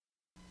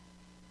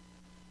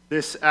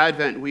This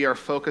Advent, we are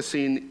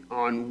focusing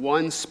on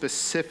one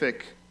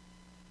specific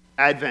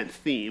Advent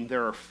theme.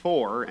 There are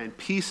four, and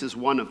peace is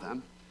one of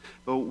them.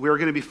 But we're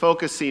going to be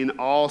focusing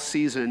all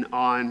season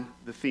on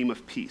the theme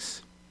of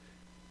peace.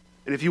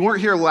 And if you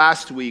weren't here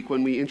last week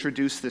when we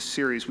introduced this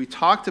series, we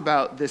talked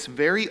about this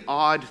very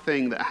odd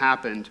thing that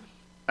happened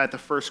at the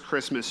first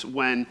Christmas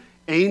when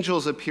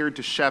angels appeared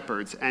to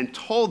shepherds and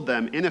told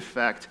them, in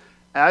effect,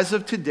 as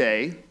of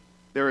today,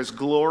 there is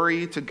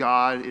glory to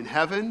God in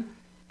heaven,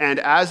 and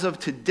as of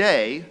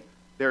today,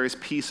 there is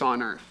peace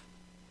on earth.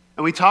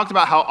 And we talked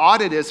about how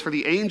odd it is for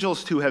the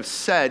angels to have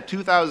said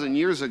 2,000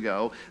 years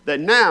ago that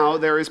now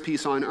there is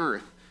peace on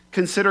earth,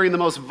 considering the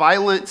most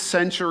violent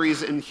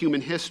centuries in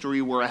human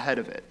history were ahead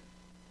of it.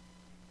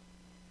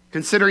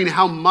 Considering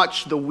how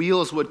much the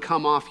wheels would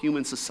come off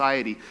human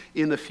society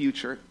in the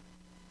future.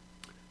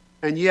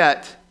 And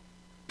yet,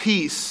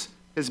 peace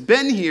has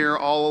been here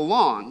all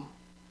along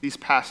these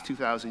past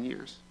 2,000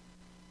 years.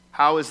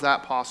 How is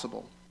that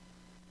possible?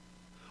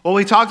 What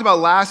we talked about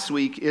last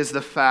week is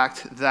the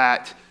fact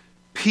that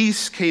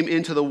peace came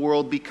into the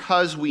world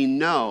because we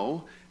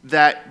know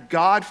that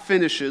God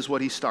finishes what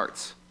he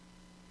starts.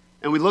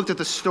 And we looked at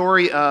the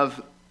story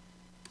of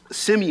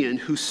Simeon,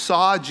 who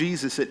saw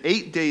Jesus at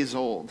 8 days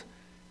old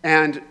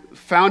and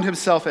found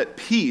himself at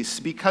peace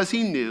because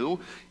he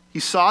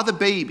saw the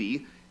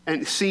baby,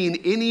 and seeing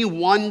any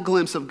one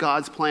glimpse of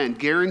God's plan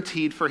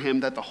guaranteed for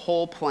him that the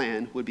whole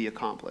plan would be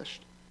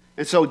accomplished.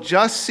 And so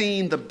just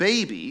seeing the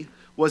baby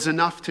was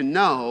enough to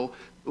know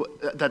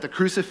that the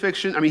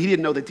crucifixion, he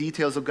didn't know the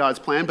details of God's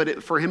plan,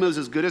 but for him it was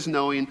as good as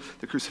knowing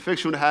the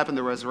crucifixion would happen,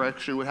 the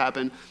resurrection would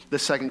happen, the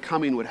second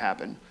coming would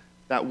happen.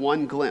 That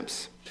one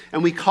glimpse.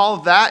 And we call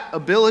that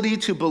ability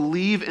to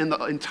believe in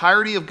the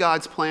entirety of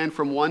God's plan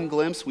from one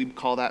glimpse, we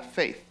call that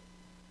faith.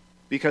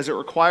 Because it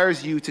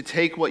requires you to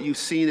take what you've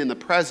seen in the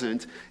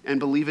present and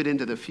believe it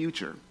into the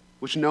future,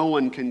 which no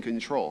one can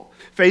control.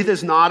 Faith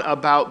is not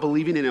about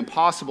believing in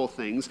impossible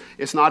things.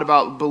 It's not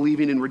about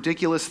believing in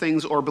ridiculous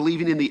things or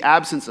believing in the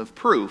absence of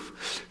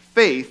proof.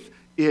 Faith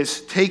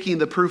is taking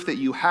the proof that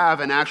you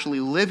have and actually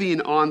living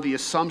on the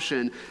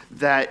assumption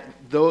that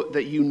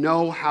you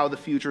know how the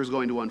future is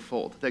going to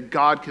unfold, that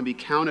God can be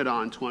counted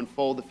on to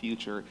unfold the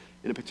future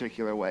in a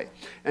particular way.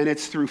 And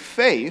it's through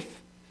faith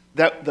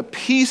that the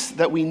peace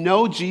that we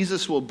know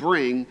Jesus will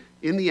bring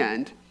in the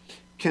end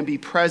can be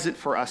present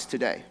for us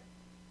today.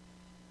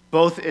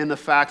 Both in the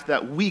fact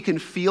that we can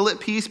feel at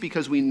peace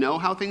because we know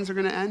how things are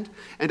going to end,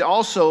 and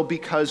also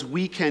because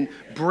we can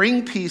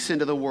bring peace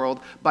into the world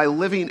by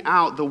living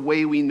out the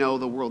way we know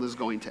the world is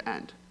going to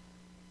end.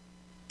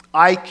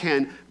 I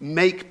can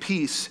make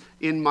peace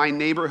in my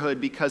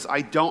neighborhood because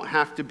I don't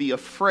have to be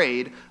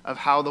afraid of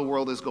how the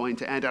world is going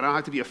to end. I don't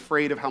have to be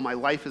afraid of how my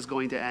life is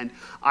going to end.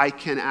 I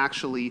can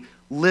actually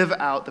live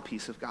out the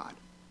peace of God.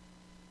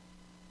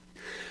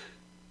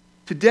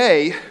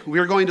 Today, we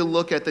are going to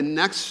look at the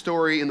next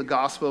story in the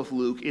Gospel of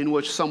Luke in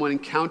which someone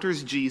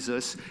encounters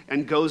Jesus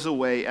and goes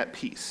away at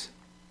peace.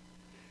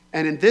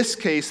 And in this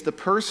case, the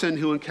person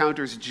who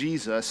encounters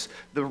Jesus,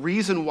 the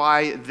reason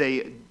why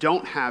they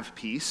don't have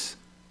peace,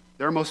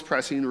 their most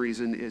pressing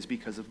reason is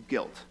because of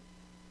guilt.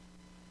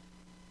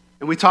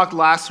 And we talked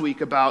last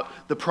week about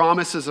the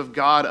promises of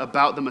God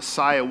about the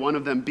Messiah, one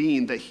of them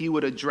being that he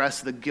would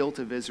address the guilt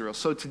of Israel.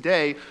 So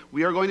today,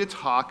 we are going to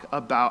talk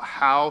about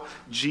how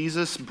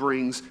Jesus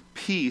brings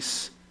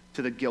peace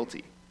to the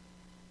guilty.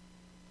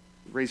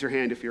 Raise your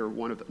hand if you're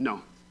one of them.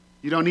 No,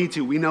 you don't need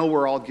to. We know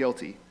we're all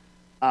guilty.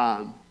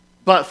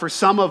 But for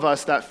some of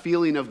us, that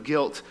feeling of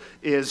guilt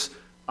is,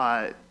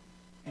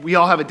 we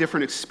all have a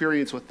different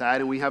experience with that,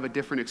 and we have a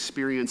different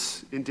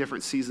experience in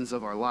different seasons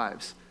of our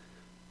lives.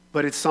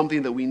 But it's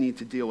something that we need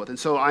to deal with. And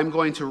so I'm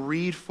going to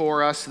read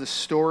for us the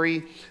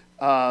story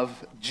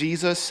of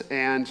Jesus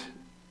and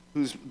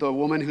the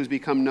woman who's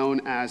become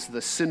known as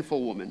the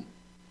Sinful Woman,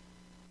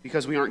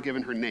 because we aren't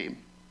given her name.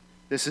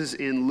 This is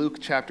in Luke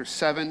chapter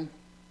 7,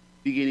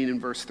 beginning in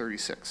verse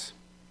 36.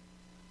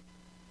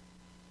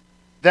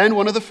 Then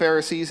one of the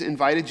Pharisees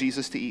invited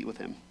Jesus to eat with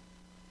him.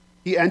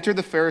 He entered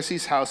the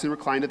Pharisee's house and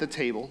reclined at the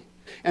table.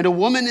 And a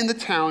woman in the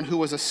town who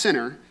was a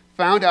sinner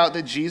found out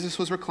that Jesus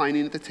was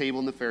reclining at the table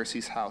in the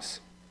Pharisee's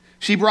house.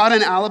 She brought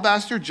an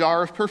alabaster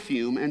jar of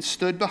perfume and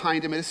stood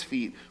behind him at his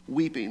feet,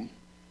 weeping,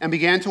 and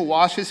began to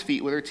wash his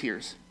feet with her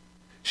tears.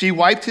 She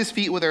wiped his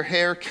feet with her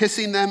hair,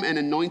 kissing them and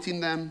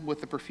anointing them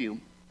with the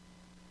perfume.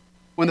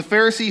 When the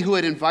Pharisee who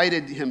had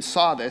invited him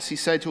saw this, he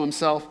said to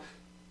himself,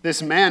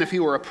 "This man, if he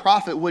were a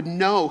prophet, would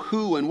know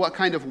who and what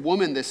kind of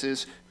woman this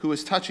is who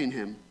is touching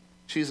him.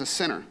 She is a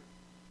sinner."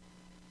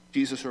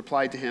 Jesus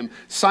replied to him,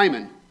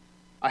 "Simon,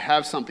 I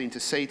have something to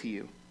say to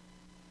you."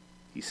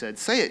 He said,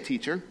 "Say it,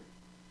 teacher."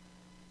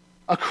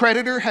 A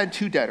creditor had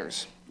 2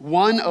 debtors.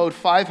 One owed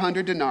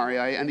 500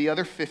 denarii and the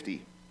other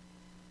 50.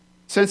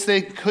 Since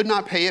they could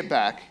not pay it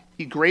back,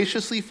 he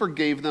graciously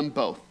forgave them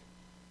both.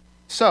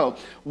 So,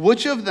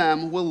 which of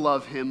them will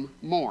love him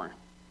more?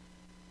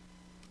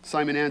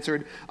 Simon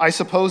answered, "I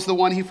suppose the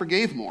one he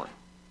forgave more."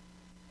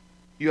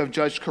 "You have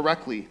judged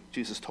correctly,"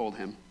 Jesus told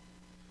him.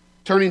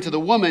 Turning to the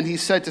woman, he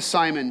said to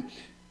Simon,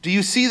 Do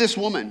you see this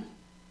woman?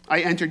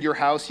 I entered your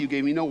house, you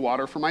gave me no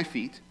water for my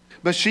feet,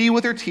 but she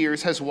with her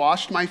tears has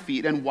washed my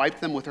feet and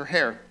wiped them with her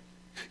hair.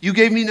 You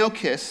gave me no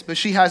kiss, but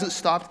she hasn't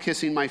stopped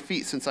kissing my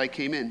feet since I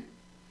came in.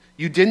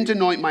 You didn't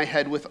anoint my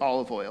head with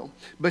olive oil,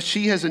 but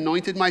she has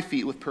anointed my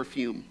feet with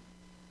perfume.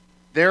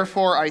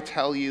 Therefore I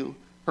tell you,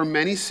 her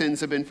many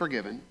sins have been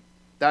forgiven.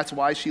 That's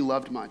why she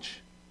loved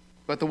much.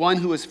 But the one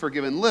who is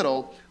forgiven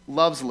little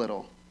loves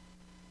little.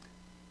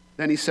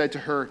 Then he said to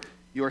her,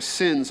 your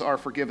sins are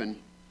forgiven.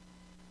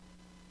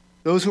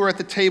 Those who were at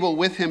the table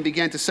with him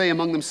began to say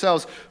among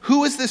themselves,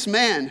 who is this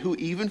man who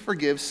even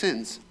forgives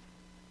sins?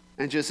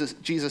 And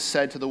Jesus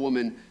said to the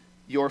woman,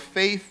 your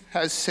faith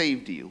has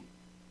saved you.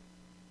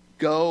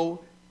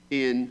 Go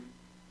in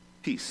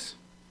peace.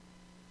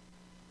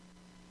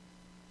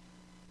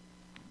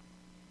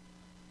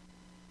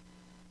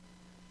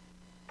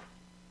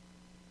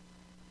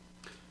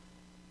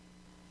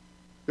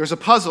 There's a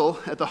puzzle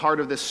at the heart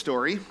of this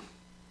story,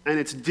 and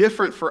it's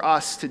different for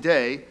us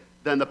today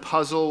than the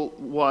puzzle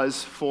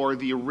was for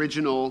the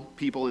original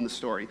people in the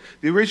story.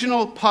 The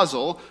original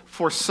puzzle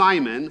for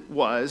Simon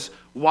was,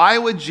 why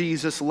would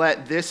Jesus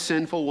let this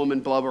sinful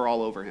woman blubber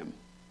all over him?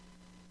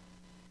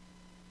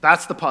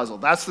 That's the puzzle.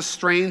 That's the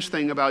strange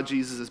thing about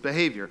Jesus'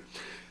 behavior.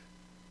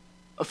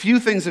 A few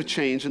things have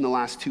changed in the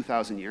last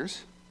 2,000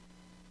 years.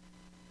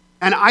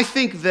 And I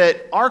think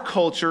that our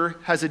culture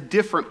has a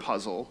different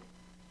puzzle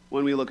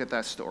when we look at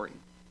that story.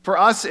 For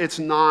us, it's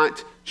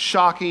not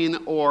shocking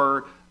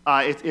or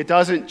it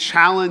doesn't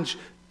challenge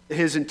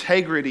his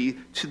integrity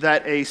to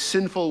that a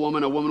sinful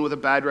woman, a woman with a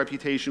bad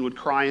reputation, would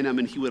cry in him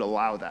and he would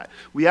allow that.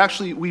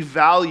 We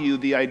value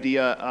the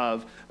idea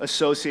of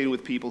associating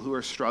with people who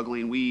are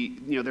struggling.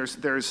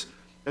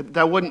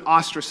 That wouldn't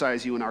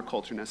ostracize you in our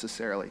culture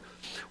necessarily.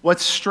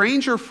 What's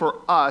stranger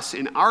for us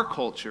in our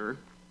culture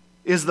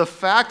is the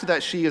fact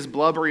that she is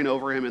blubbering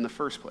over him in the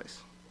first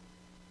place.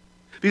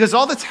 Because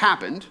all that's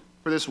happened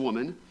for this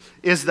woman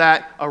is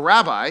that a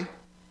rabbi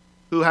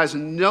who has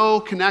no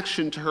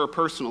connection to her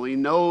personally,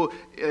 no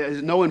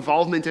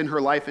involvement in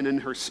her life and in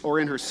her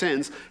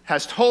sins,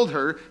 has told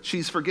her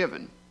she's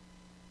forgiven.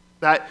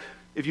 That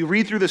if you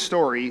read through the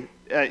story,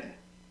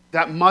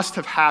 that must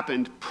have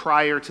happened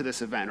prior to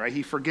this event, right?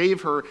 He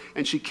forgave her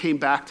and she came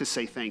back to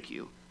say thank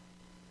you.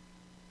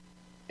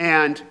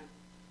 And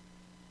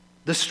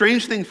the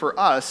strange thing for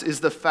us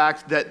is the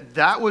fact that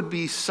that would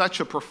be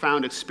such a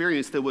profound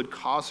experience that would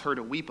cause her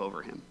to weep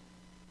over him.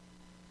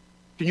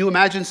 Can you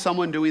imagine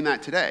someone doing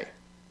that today?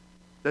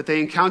 That they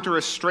encounter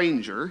a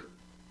stranger,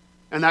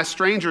 and that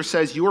stranger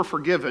says, you are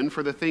forgiven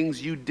for the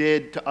things you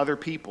did to other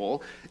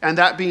people, and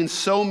that being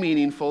so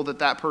meaningful that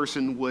that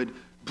person would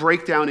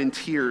break down in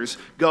tears,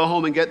 go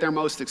home and get their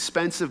most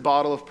expensive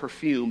bottle of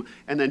perfume,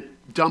 and then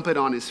dump it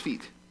on his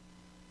feet.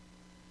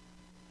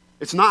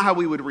 It's not how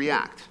we would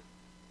react.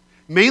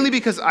 Mainly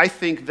because I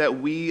think that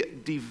we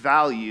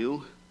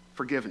devalue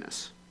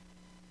forgiveness.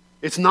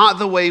 It's not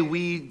the way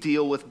we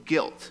deal with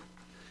guilt.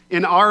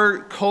 In our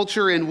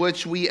culture in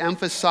which we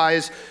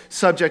emphasize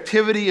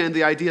subjectivity and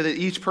the idea that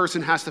each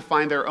person has to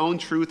find their own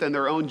truth and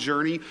their own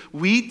journey,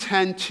 we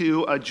tend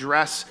to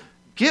address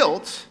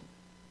guilt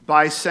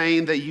by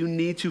saying that you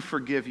need to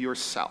forgive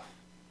yourself.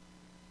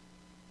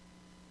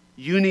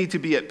 You need to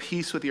be at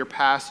peace with your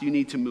past. You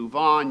need to move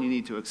on. You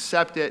need to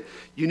accept it.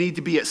 You need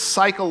to be at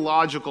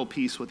psychological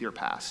peace with your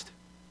past.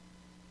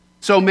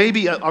 So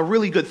maybe a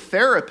really good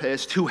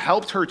therapist who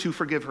helped her to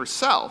forgive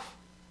herself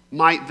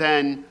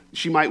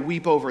she might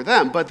weep over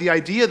them. But the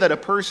idea that a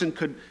person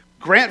could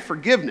grant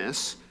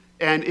forgiveness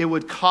and it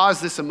would cause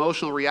this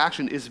emotional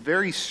reaction is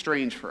very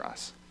strange for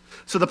us.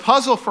 So the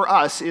puzzle for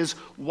us is,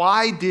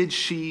 why did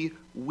she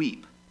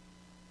weep?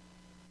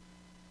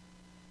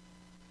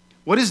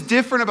 What is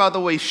different about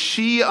the way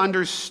she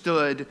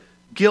understood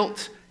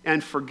guilt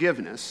and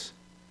forgiveness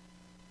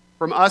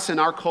from us in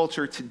our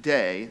culture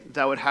today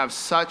that would have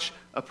such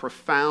a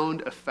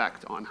profound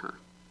effect on her?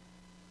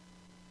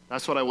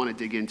 That's what I want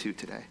to dig into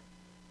today.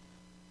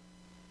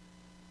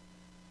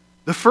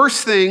 The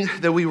first thing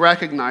that we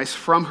recognize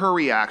from her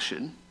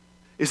reaction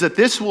is that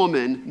this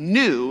woman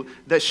knew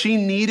that she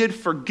needed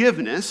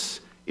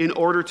forgiveness in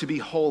order to be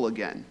whole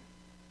again.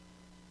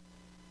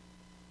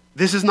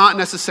 This is not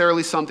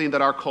necessarily something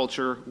that our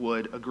culture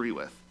would agree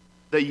with,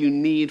 that you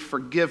need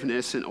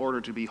forgiveness in order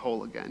to be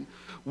whole again.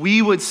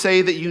 We would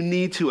say that you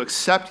need to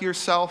accept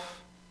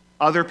yourself,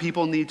 other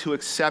people need to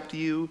accept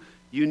you,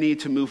 you need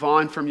to move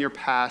on from your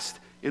past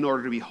in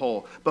order to be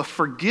whole. But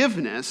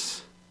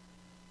forgiveness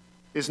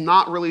is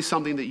not really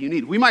something that you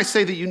need. We might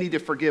say that you need to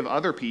forgive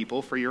other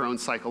people for your own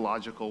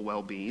psychological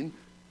well-being.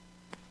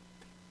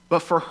 But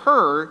for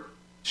her,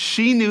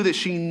 she knew that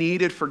she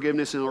needed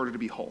forgiveness in order to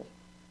be whole.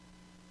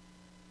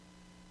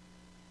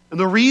 And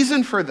the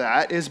reason for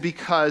that is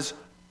because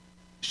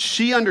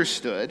she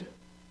understood,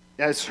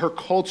 as her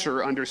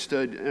culture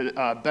understood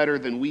better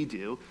than we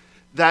do,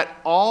 that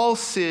all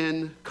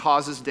sin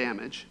causes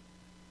damage,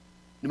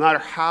 no matter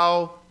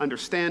how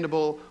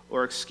understandable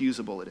or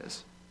excusable it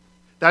is.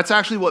 That's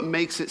actually what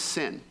makes it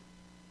sin.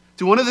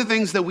 So one of the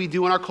things that we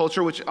do in our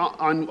culture, which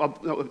on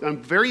a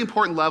very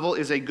important level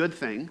is a good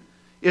thing,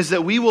 is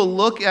that we will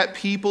look at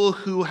people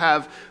who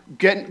have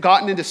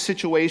gotten into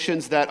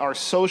situations that are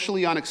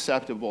socially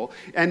unacceptable,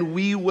 and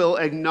we will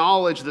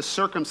acknowledge the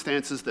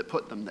circumstances that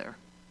put them there.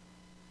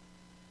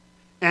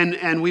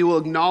 And we will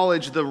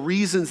acknowledge the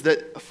reasons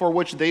for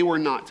which they were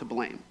not to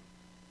blame.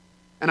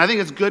 And I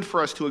think it's good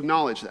for us to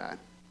acknowledge that.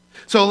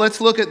 So let's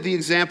look at the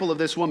example of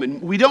this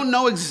woman. We don't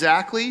know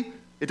exactly.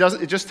 It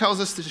just tells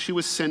us that she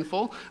was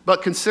sinful,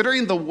 but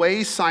considering the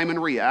way Simon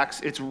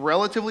reacts, it's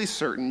relatively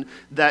certain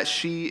that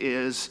she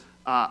is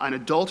an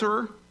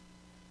adulterer,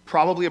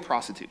 probably a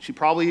prostitute.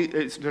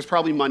 There's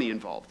probably money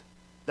involved.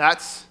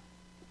 That's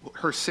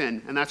her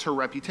sin, and that's her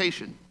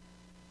reputation.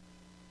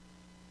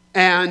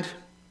 And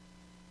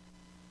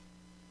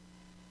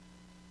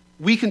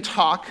we can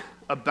talk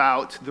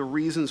about the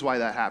reasons why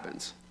that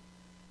happens,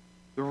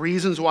 the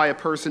reasons why a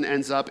person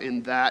ends up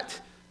in that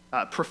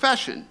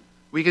profession.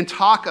 We can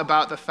talk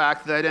about the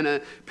fact that in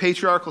a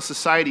patriarchal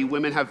society,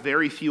 women have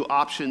very few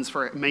options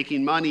for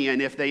making money,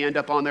 and if they end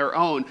up on their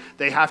own,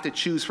 they have to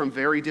choose from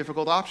very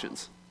difficult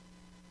options,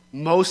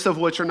 most of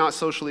which are not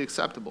socially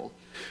acceptable.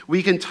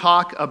 We can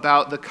talk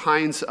about the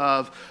kinds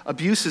of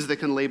abuses that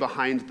can lay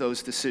behind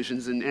those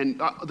decisions and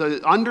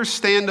the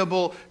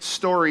understandable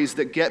stories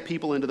that get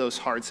people into those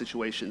hard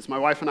situations. My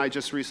wife and I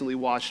just recently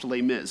watched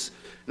Les Mis,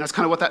 and that's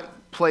kind of what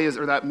that play is,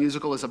 or that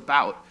musical is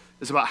about.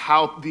 It's about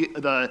how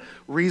the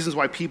reasons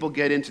why people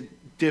get into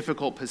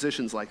difficult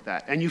positions like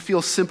that. And you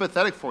feel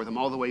sympathetic for them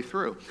all the way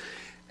through.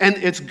 And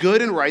it's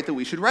good and right that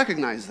we should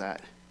recognize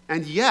that.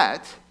 And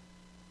yet,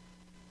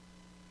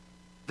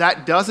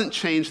 that doesn't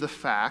change the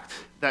fact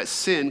that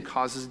sin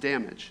causes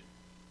damage.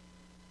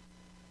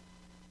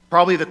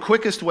 Probably the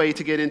quickest way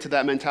to get into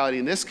that mentality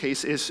in this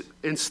case is,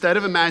 instead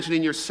of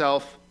imagining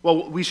yourself,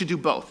 well, we should do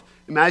both.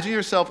 Imagine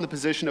yourself in the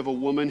position of a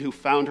woman who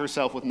found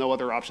herself with no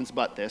other options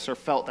but this, or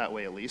felt that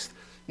way at least.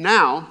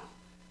 Now,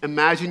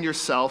 imagine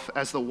yourself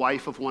as the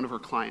wife of one of her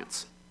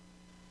clients.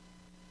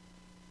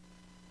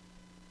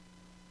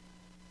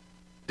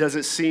 Does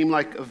it seem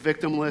like a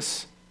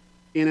victimless,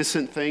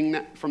 innocent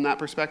thing from that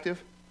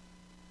perspective?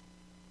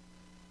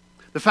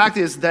 The fact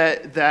is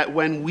that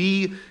when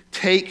we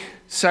take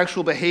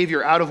sexual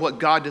behavior out of what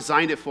God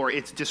designed it for,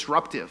 it's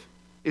disruptive.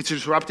 It's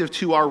disruptive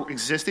to our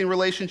existing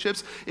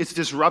relationships. It's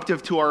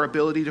disruptive to our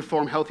ability to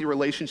form healthy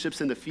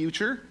relationships in the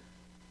future.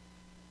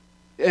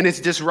 And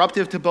it's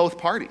disruptive to both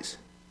parties.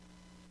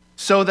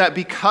 So that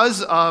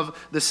because of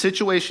the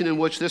situation in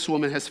which this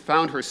woman has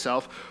found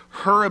herself,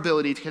 her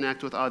ability to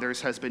connect with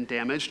others has been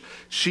damaged.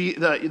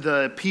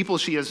 The people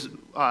she has,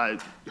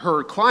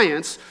 her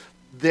clients,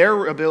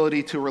 their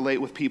ability to relate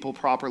with people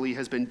properly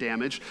has been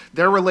damaged.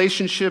 Their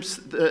relationships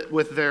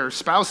with their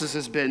spouses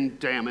has been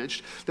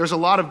damaged. There's a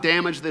lot of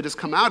damage that has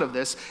come out of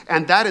this,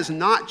 and that is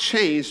not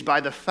changed by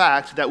the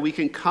fact that we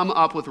can come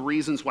up with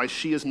reasons why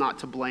she is not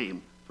to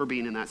blame for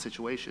being in that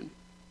situation.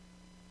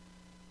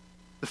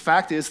 The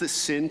fact is that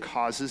sin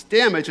causes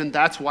damage, and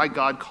that's why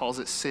God calls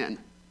it sin.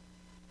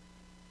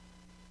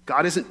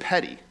 God isn't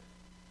petty.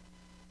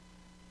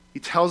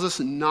 He tells us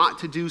not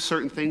to do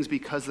certain things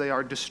because they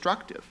are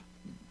destructive.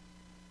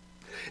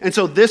 And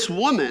so this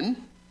woman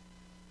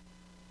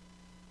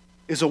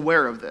is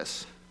aware of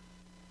this.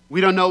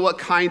 We don't know what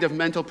kind of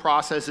mental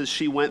processes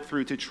she went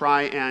through to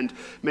try and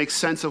make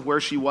sense of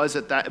where she was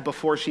at that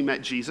before she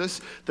met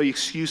Jesus, the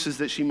excuses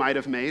that she might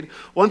have made.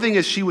 One thing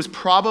is, she was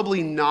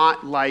probably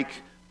not like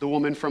the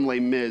woman from Les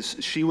Mis.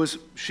 She was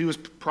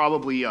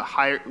probably a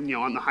higher,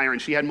 on the higher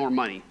end. She had more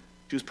money.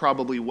 She was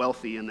probably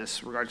wealthy in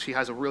this regard. She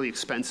has a really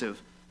expensive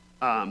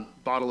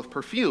bottle of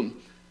perfume.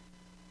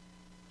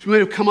 She might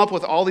have come up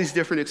with all these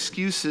different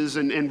excuses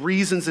and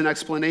reasons and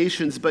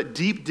explanations, but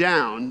deep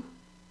down,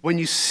 when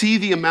you see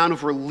the amount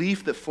of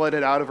relief that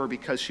flooded out of her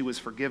because she was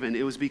forgiven,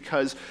 it was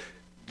because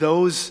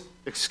those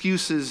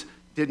excuses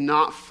did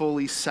not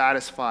fully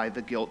satisfy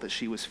the guilt that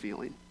she was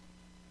feeling.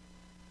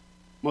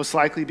 Most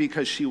likely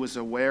because she was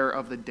aware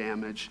of the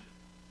damage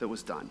that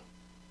was done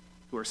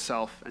to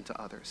herself and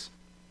to others.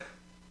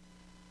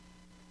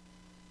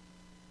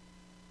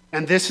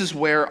 And this is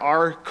where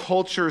our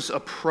culture's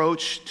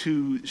approach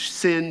to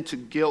sin, to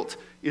guilt,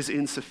 is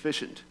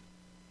insufficient.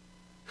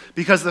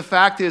 Because the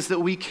fact is that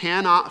we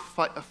cannot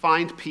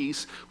find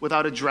peace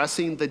without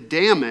addressing the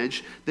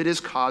damage that is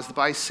caused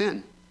by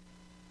sin.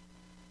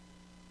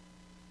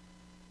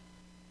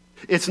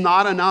 It's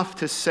not enough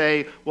to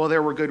say, well,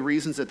 there were good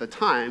reasons at the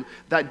time.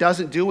 That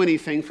doesn't do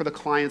anything for the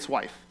client's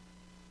wife.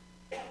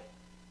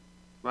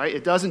 Right?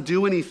 It doesn't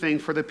do anything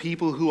for the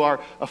people who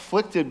are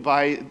afflicted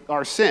by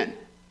our sin.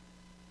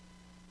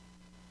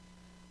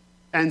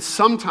 And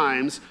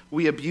sometimes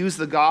we abuse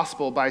the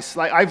gospel by,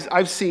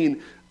 I've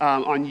seen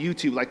on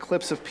YouTube like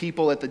clips of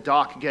people at the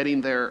dock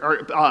getting their,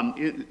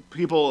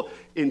 people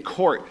in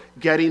court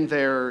getting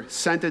their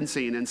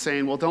sentencing and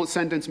saying, well, don't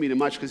sentence me too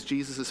much because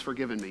Jesus has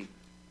forgiven me.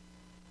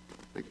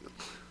 Like,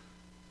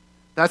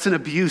 that's an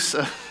abuse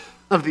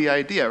of the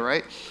idea,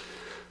 right?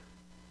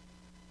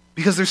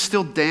 Because there's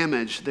still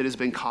damage that has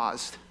been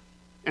caused.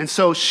 And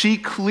so she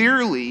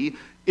clearly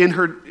in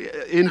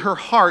her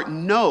heart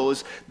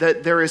knows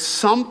that there is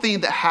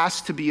something that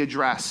has to be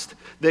addressed,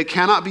 that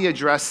cannot be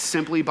addressed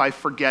simply by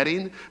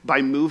forgetting,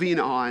 by moving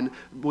on,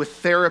 with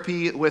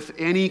therapy, with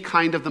any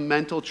kind of the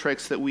mental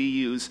tricks that we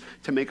use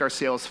to make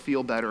ourselves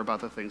feel better about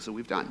the things that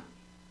we've done.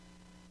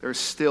 There's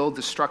still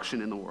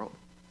destruction in the world.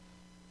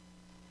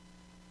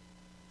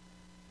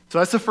 So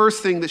that's the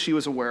first thing that she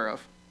was aware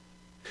of.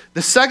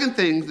 The second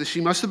thing that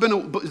she must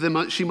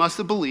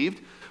have believed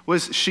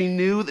was she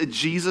knew that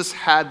Jesus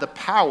had the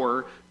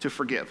power to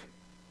forgive.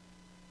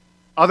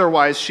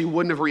 Otherwise, she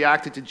wouldn't have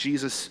reacted to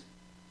Jesus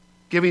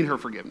giving her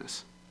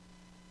forgiveness.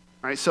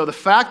 Right? So the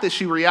fact that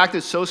she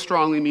reacted so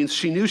strongly means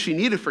she knew she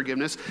needed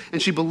forgiveness,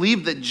 and she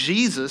believed that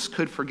Jesus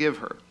could forgive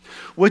her.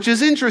 Which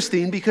is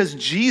interesting because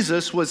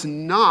Jesus was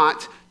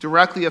not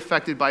directly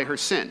affected by her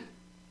sin.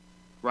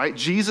 Right?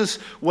 Jesus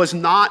was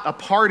not a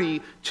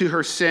party to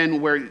her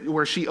sin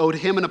where she owed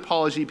him an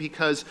apology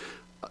because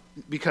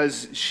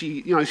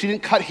she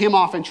didn't cut him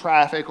off in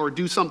traffic or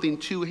do something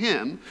to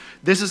him.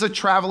 This is a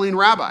traveling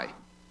rabbi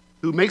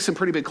who makes some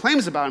pretty big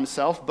claims about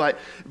himself, but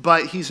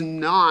he's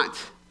not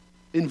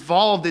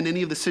involved in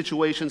any of the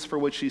situations for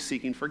which she's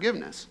seeking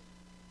forgiveness.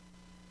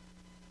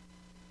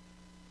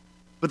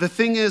 But the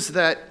thing is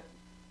that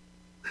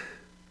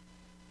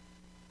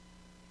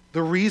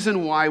the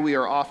reason why we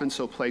are often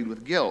so plagued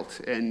with guilt,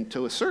 and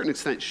to a certain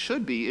extent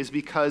should be, is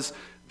because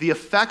the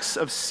effects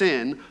of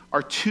sin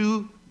are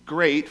too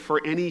great for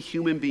any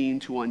human being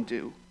to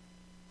undo.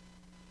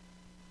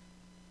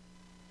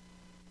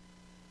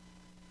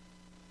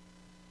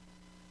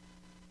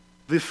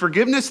 The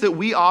forgiveness that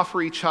we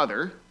offer each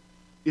other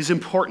is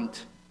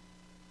important,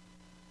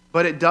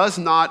 but it does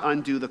not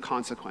undo the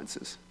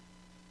consequences.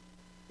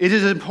 It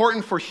is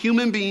important for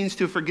human beings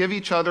to forgive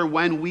each other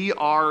when we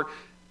are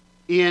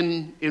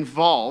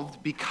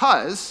involved,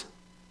 because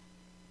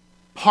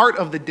part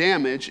of the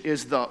damage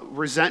is the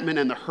resentment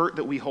and the hurt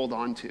that we hold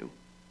on to.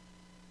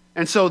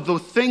 And so the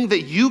thing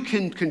that you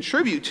can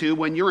contribute to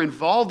when you're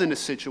involved in a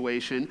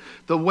situation,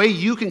 the way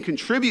you can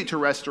contribute to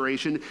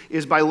restoration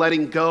is by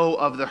letting go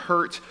of the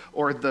hurt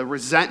or the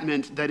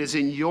resentment that is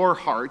in your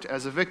heart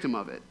as a victim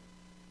of it.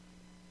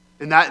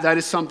 And that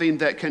is something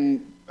that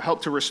can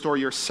help to restore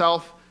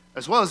yourself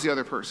as well as the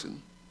other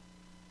person.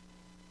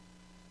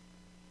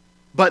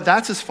 But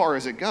that's as far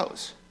as it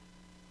goes.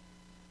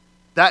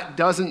 That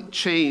doesn't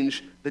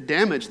change the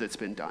damage that's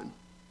been done.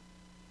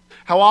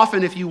 How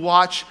often, if you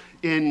watch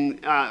I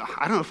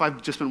don't know if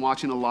I've just been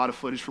watching a lot of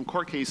footage from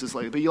court cases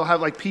lately, but you'll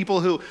have like people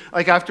who,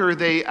 like after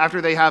they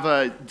have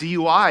a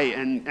DUI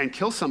and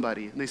kill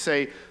somebody, and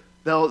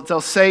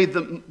they'll say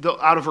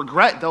out of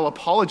regret, they'll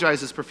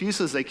apologize as profuse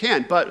as they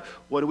can. But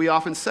what do we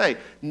often say?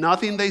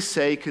 Nothing they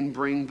say can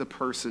bring the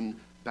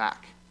person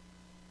back.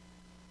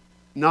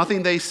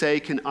 Nothing they say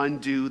can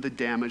undo the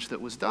damage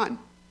that was done.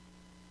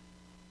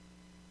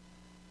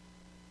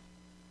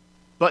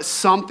 But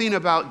something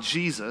about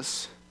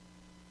Jesus,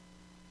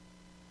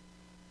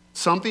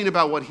 something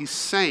about what he's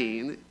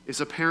saying is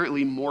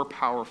apparently more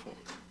powerful.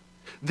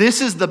 This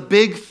is the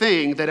big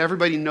thing that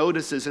everybody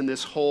notices in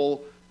this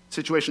whole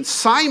situation.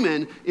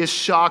 Simon is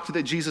shocked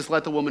that Jesus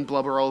let the woman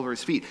blubber all over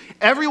his feet.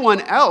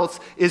 Everyone else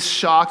is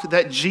shocked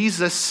that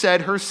Jesus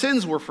said her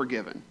sins were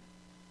forgiven.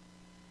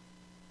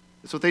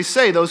 That's what they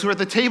say. Those who were at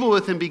the table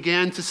with him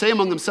began to say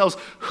among themselves,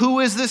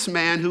 "Who is this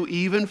man who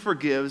even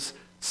forgives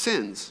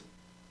sins?"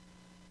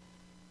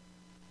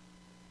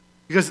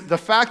 Because the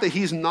fact that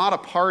he's not a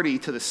party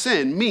to the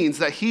sin means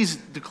that he's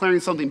declaring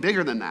something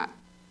bigger than that.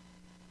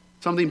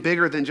 Something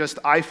bigger than just,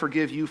 "I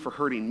forgive you for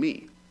hurting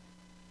me."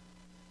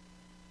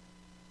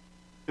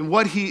 And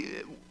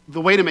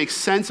the way to make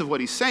sense of what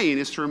he's saying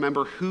is to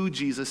remember who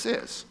Jesus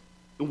is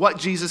and what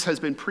Jesus has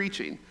been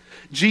preaching.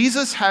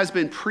 Jesus has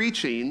been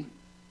preaching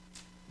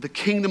the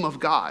kingdom of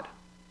God.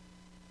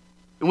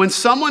 And when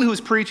someone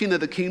who's preaching that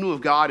the kingdom of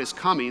God is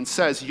coming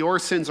says your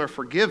sins are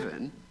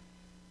forgiven,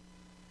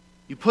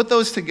 you put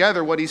those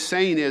together, what he's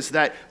saying is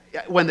that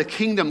when the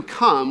kingdom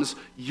comes,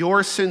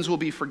 your sins will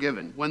be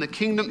forgiven. When it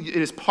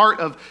is part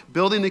of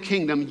building the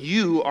kingdom,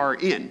 you are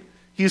in.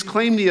 He's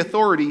claimed the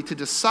authority to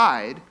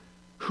decide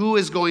who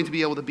is going to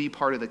be able to be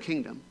part of the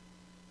kingdom.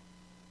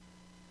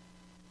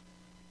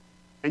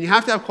 And you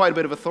have to have quite a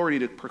bit of authority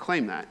to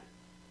proclaim that.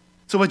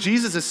 So what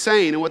Jesus is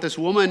saying, and what this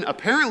woman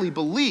apparently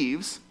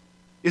believes,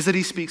 is that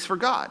he speaks for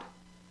God.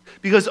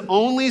 Because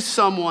only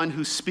someone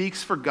who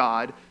speaks for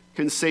God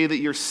can say that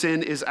your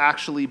sin is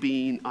actually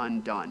being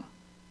undone.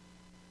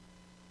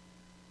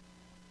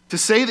 To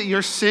say that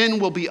your sin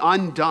will be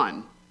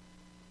undone,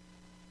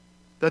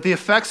 that the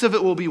effects of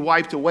it will be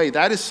wiped away,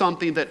 that is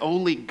something that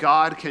only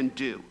God can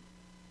do.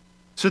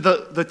 So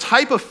the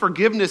type of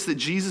forgiveness that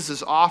Jesus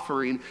is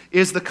offering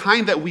is the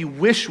kind that we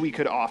wish we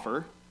could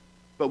offer,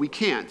 but we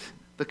can't.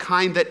 The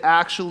kind that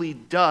actually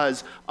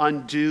does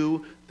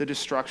undo the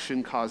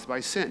destruction caused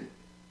by sin.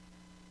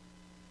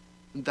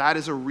 And that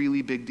is a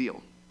really big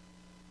deal.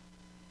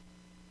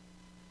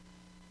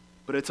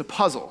 But it's a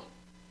puzzle.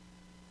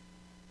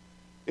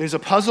 It is a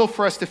puzzle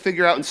for us to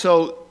figure out. And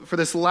so for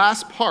this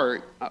last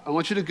part, I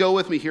want you to go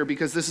with me here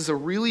because this is a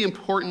really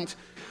important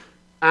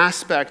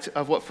aspect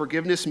of what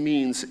forgiveness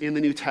means in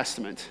the New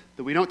Testament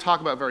that we don't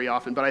talk about very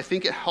often, but I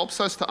think it helps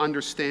us to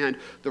understand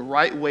the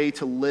right way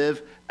to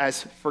live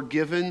as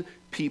forgiven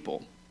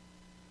people.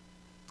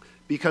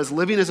 Because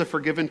living as a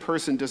forgiven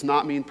person does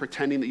not mean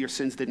pretending that your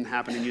sins didn't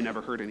happen and you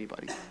never hurt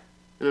anybody.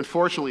 And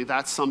unfortunately,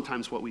 that's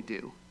sometimes what we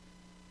do.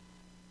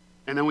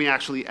 And then we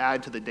actually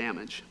add to the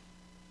damage.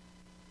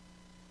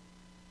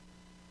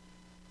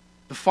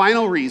 The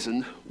final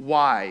reason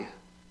why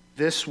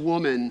this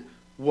woman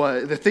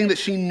was, the thing that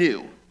she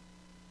knew,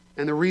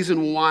 and the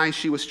reason why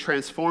she was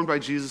transformed by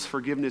Jesus'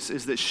 forgiveness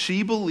is that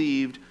she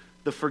believed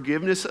the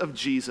forgiveness of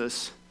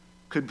Jesus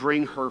could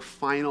bring her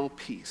final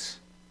peace.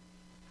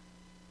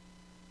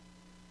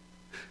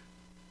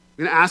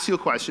 I'm going to ask you a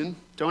question.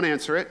 Don't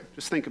answer it.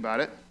 Just think about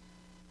it.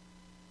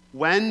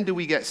 When do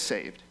we get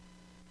saved?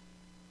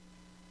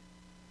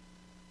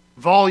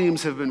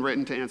 Volumes have been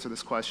written to answer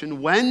this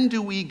question. When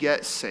do we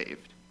get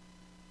saved?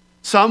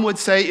 Some would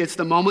say it's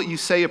the moment you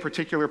say a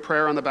particular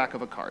prayer on the back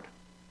of a card.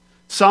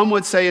 Some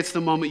would say it's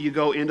the moment you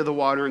go into the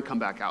water and come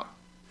back out.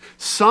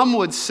 Some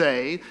would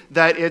say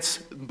that it's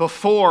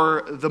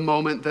before the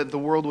moment that the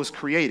world was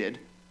created,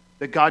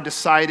 that God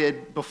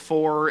decided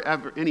before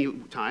any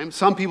time.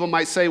 Some people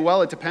might say,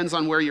 well, it depends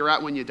on where you're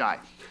at when you die.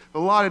 A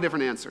lot of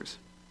different answers.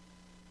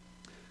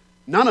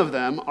 None of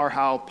them are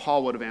how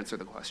Paul would have answered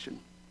the question.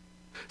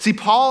 See,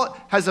 Paul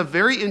has a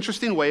very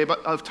interesting way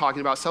of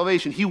talking about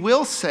salvation. He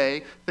will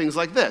say things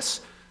like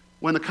this.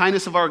 When the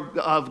kindness of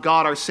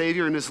God, our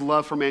Savior, and his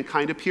love for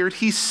mankind appeared,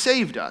 he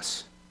saved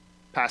us.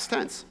 Past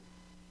tense.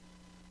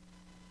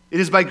 It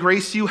is by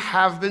grace you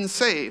have been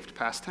saved.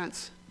 Past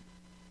tense.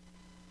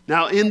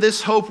 Now, in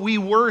this hope we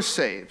were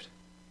saved.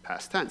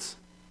 Past tense.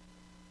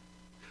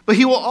 But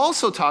he will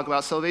also talk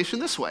about salvation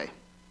this way.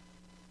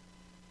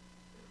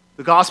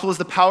 The gospel is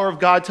the power of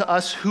God to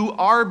us who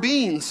are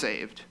being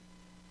saved.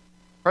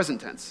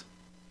 Present tense.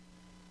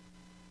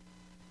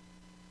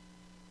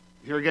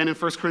 Here again in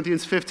 1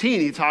 Corinthians 15,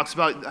 he talks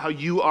about how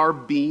you are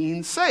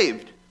being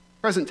saved.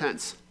 Present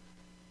tense.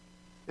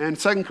 And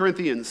 2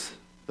 Corinthians,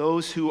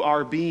 those who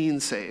are being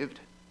saved.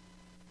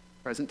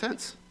 Present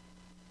tense.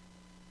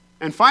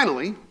 And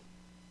finally,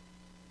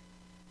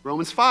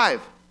 Romans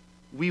 5.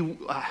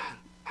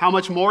 How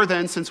much more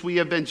then, since we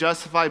have been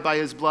justified by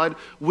his blood,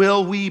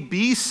 will we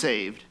be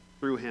saved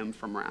through him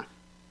from wrath?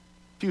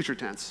 Future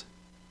tense.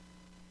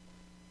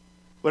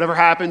 Whatever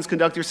happens,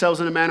 conduct yourselves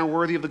in a manner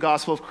worthy of the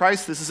gospel of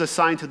Christ. This is a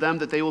sign to them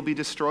that they will be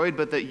destroyed,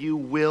 but that you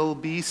will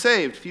be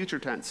saved. Future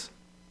tense.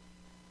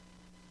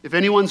 If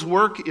anyone's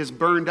work is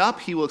burned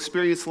up, he will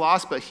experience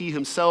loss, but he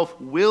himself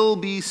will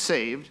be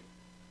saved,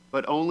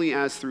 but only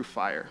as through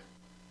fire.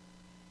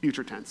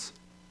 Future tense.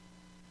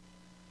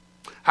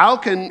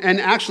 And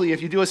actually,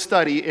 if you do a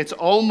study, it's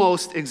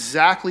almost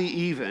exactly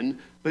even,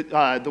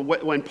 but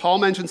when Paul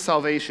mentions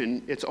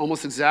salvation, it's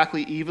almost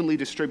exactly evenly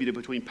distributed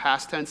between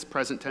past tense,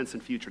 present tense,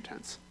 and future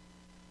tense.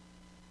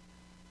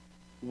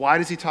 Why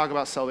does he talk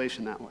about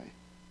salvation that way?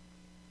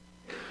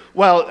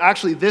 Well,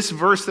 actually, this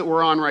verse that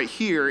we're on right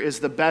here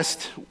is the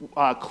best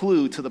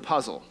clue to the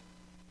puzzle.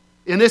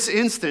 In this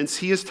instance,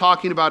 he is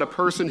talking about a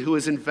person who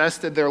has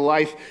invested their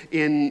life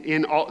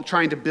in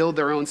trying to build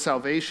their own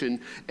salvation,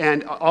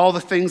 and all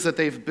the things that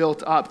they've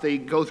built up, they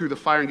go through the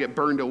fire and get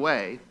burned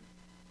away.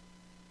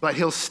 But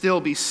he'll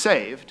still be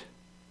saved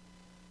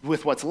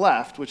with what's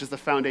left, which is the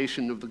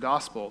foundation of the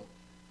gospel.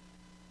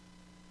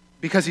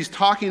 Because he's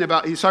talking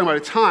about a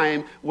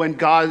time when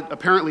God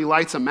apparently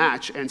lights a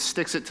match and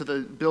sticks it to the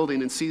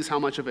building and sees how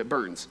much of it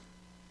burns.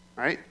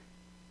 Right?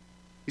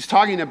 He's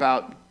talking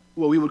about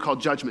what we would call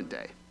Judgment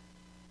Day.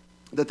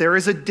 That there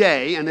is a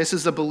day, and this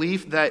is a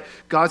belief that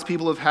God's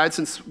people have had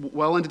since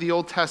well into the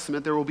Old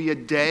Testament, there will be a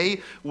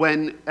day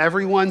when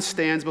everyone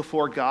stands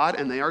before God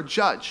and they are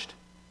judged.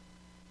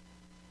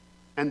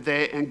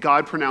 And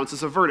God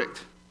pronounces a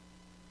verdict.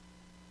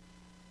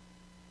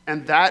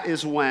 And that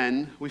is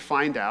when we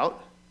find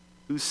out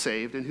who's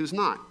saved and who's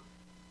not.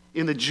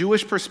 In the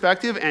Jewish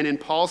perspective and in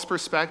Paul's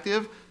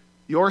perspective,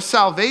 your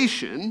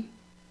salvation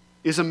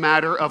is a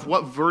matter of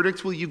what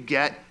verdict will you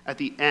get at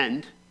the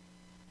end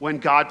when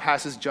God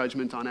passes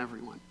judgment on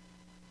everyone.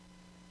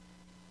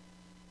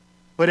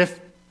 But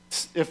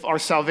if our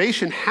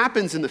salvation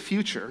happens in the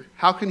future,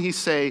 how can he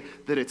say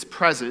that it's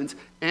present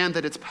and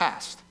that it's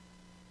past?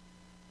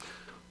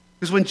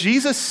 Because when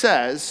Jesus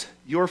says,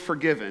 you're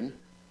forgiven,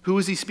 who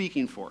is he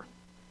speaking for?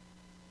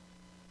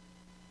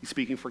 He's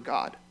speaking for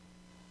God.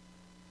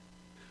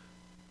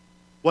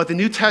 What the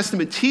New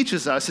Testament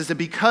teaches us is that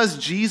because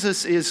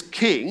Jesus is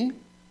king,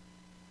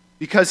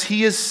 because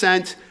he is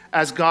sent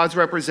as God's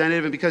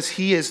representative, and because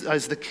he is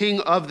as the king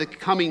of the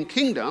coming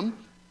kingdom,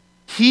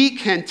 he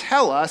can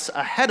tell us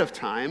ahead of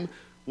time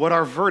what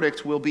our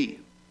verdict will be.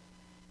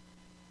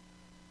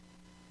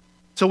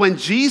 So when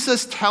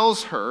Jesus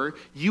tells her,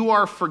 you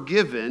are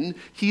forgiven,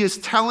 he is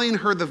telling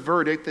her the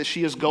verdict that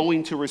she is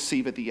going to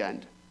receive at the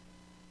end.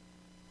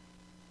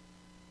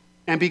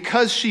 And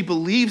because she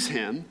believes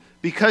him,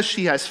 because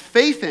she has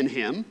faith in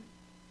him,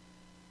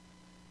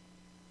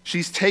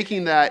 she's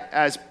taking that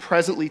as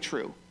presently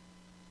true.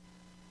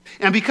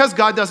 And because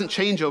God doesn't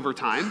change over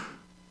time,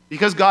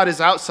 because God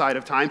is outside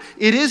of time,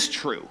 it is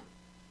true.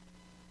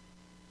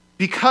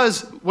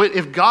 Because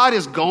if God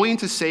is going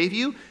to save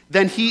you,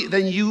 then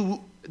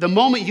the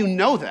moment you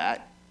know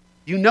that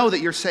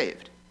you're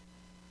saved.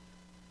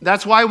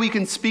 That's why we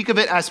can speak of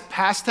it as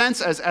past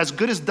tense, as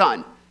good as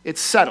done.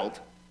 It's settled.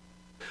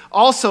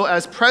 Also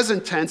as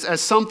present tense,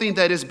 as something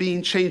that is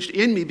being changed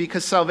in me,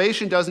 because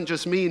salvation doesn't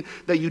just mean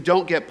that you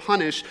don't get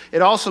punished.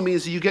 It also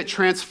means that you get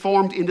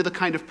transformed into the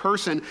kind of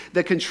person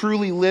that can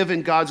truly live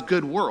in God's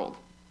good world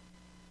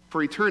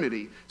for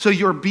eternity. So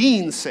you're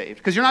being saved,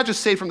 because you're not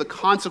just saved from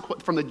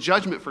the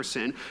judgment for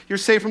sin. You're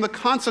saved from the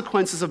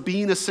consequences of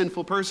being a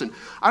sinful person.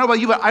 I don't know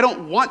about you, but I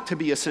don't want to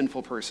be a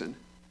sinful person.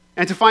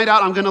 And to find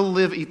out I'm going to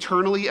live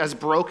eternally as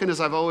broken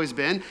as I've always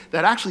been,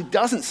 that actually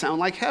doesn't sound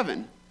like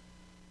heaven.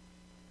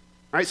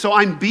 Right? So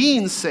I'm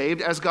being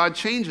saved as God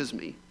changes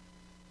me,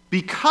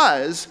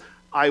 because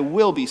I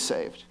will be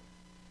saved.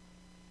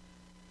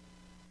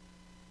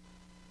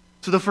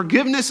 So the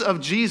forgiveness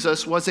of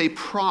Jesus was a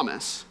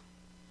promise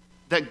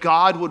that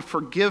God would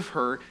forgive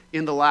her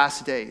in the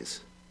last days.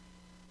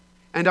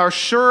 And our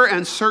sure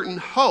and certain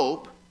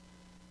hope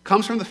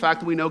comes from the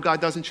fact that we know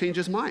God doesn't change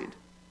his mind.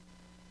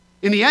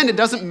 In the end, it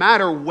doesn't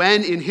matter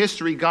when in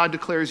history God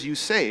declares you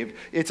saved.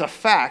 It's a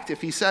fact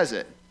if he says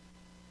it.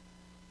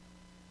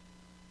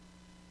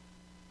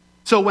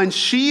 So when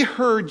she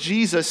heard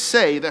Jesus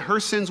say that her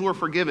sins were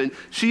forgiven,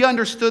 she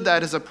understood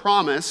that as a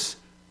promise,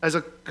 as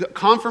a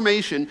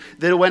confirmation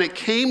that when it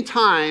came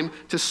time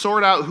to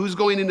sort out who's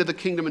going into the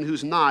kingdom and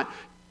who's not,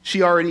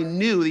 she already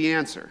knew the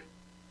answer.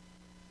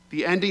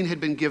 The ending had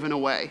been given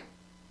away,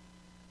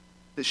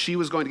 that she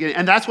was going to get it.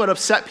 And that's what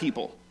upset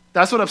people.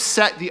 That's what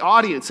upset the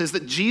audience, is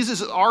that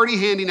Jesus is already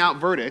handing out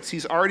verdicts.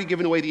 He's already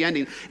given away the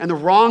ending, and the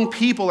wrong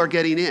people are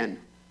getting in.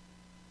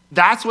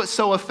 That's what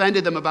so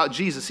offended them about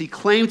Jesus. He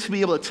claimed to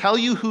be able to tell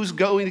you who's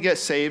going to get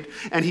saved,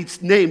 and he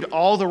named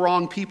all the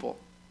wrong people.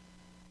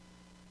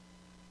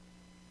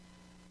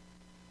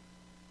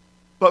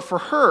 But for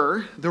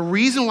her, the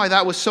reason why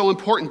that was so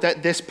important,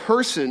 that this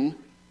person,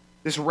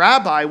 this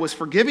rabbi, was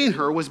forgiving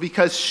her, was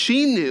because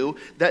she knew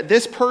that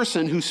this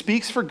person who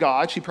speaks for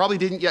God, she probably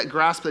didn't yet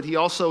grasp that he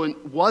also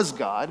was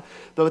God,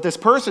 though this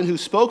person who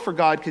spoke for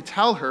God could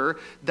tell her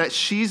that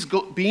she's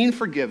being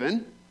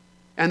forgiven,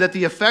 and that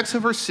the effects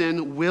of her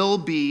sin will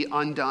be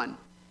undone.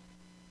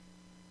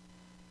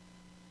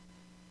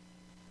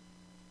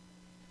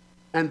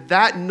 And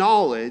that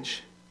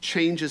knowledge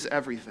changes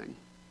everything.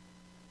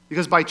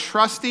 Because by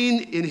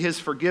trusting in his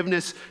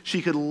forgiveness,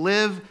 she could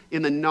live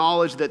in the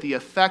knowledge that the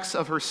effects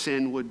of her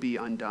sin would be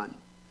undone.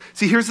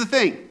 See, here's the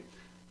thing.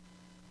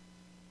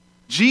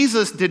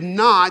 Jesus did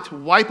not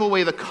wipe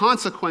away the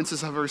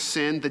consequences of her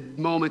sin the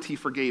moment he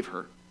forgave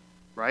her,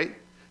 right?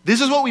 This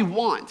is what we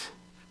want.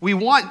 We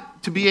want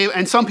to be able,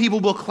 and some people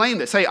will claim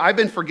this. Hey, I've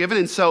been forgiven,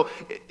 and so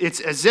it's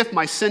as if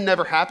my sin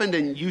never happened,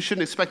 and you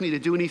shouldn't expect me to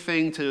do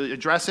anything to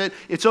address it.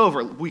 It's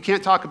over. We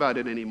can't talk about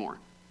it anymore.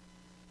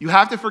 You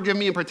have to forgive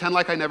me and pretend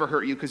like I never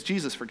hurt you because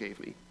Jesus forgave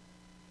me.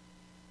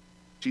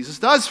 Jesus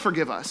does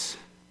forgive us,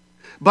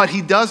 but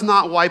he does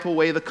not wipe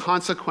away the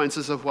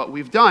consequences of what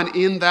we've done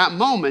in that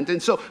moment.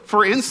 And so,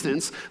 for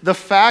instance, the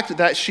fact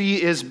that she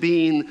is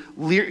being,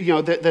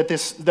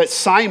 that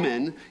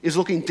Simon is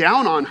looking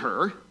down on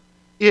her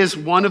is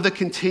one of the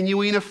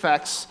continuing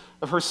effects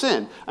of her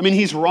sin. I mean,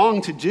 he's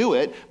wrong to do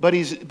it, but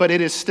it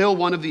is still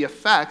one of the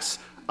effects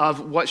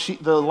of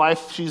the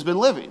life she's been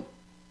living,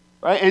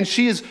 right? And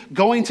she is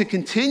going to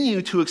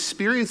continue to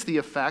experience the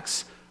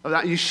effects of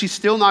that. She's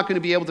still not going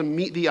to be able to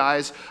meet the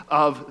eyes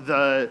of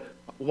the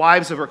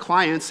wives of her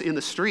clients in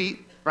the street,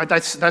 right?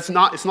 It's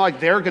not like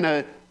they're going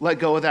to let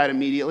go of that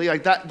immediately.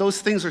 Like that, those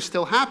things are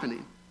still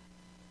happening.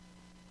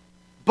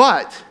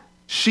 But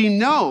she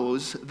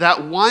knows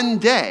that one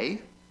day,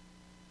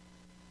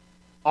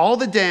 all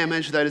the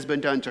damage that has been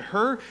done to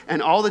her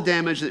and all the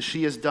damage that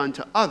she has done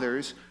to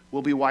others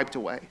will be wiped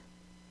away.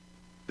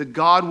 That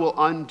God will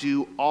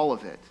undo all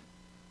of it.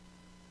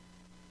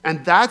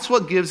 And that's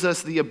what gives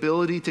us the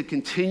ability to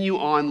continue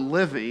on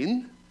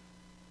living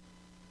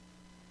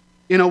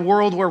in a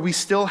world where we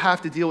still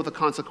have to deal with the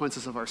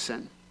consequences of our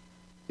sin.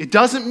 It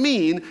doesn't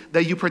mean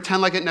that you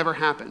pretend like it never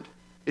happened.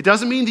 It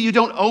doesn't mean that you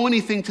don't owe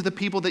anything to the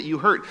people that you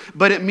hurt,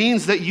 but it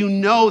means that you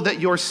know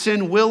that your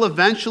sin will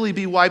eventually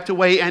be wiped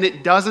away and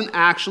it doesn't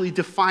actually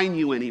define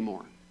you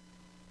anymore.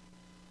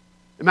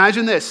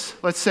 Imagine this.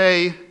 Let's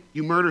say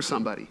you murder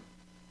somebody.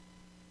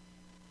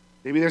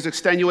 Maybe there's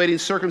extenuating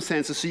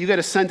circumstances, so you get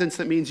a sentence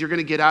that means you're going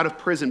to get out of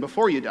prison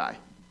before you die.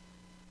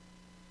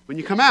 When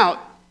you come out,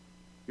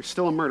 you're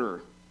still a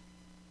murderer.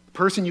 The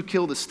person you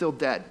killed is still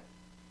dead.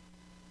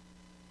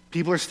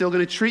 People are still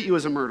going to treat you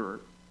as a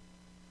murderer.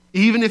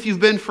 Even if you've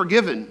been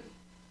forgiven,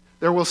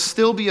 there will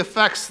still be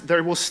effects,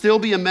 there will still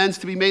be amends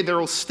to be made, there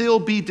will still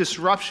be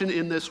disruption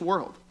in this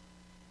world.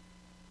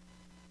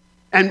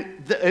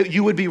 And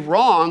you would be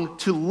wrong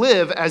to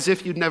live as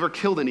if you'd never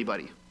killed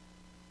anybody.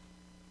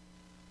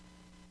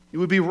 You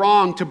would be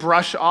wrong to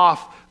brush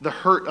off the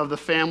hurt of the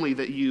family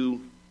that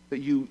you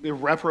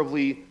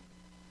irreparably,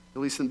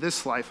 at least in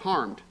this life,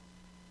 harmed.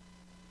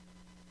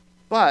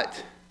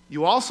 But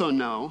you also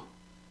know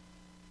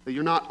that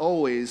you're not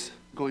always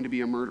going to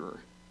be a murderer.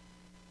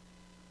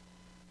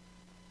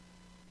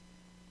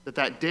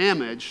 That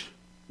damage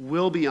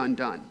will be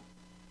undone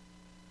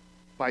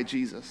by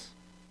Jesus.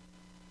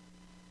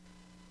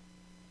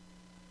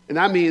 And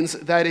that means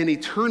that in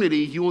eternity,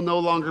 you will no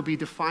longer be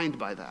defined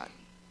by that.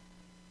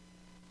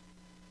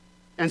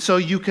 And so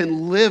you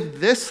can live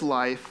this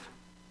life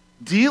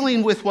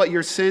dealing with what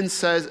your sin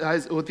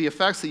says, with the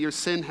effects that your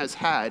sin has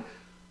had,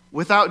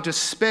 without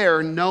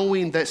despair,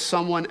 knowing that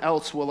someone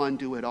else will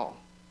undo it all.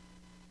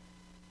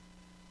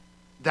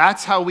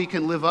 That's how we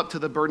can live up to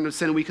the burden of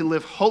sin. We can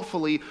live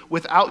hopefully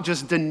without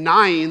just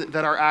denying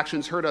that our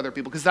actions hurt other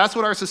people, because that's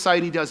what our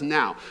society does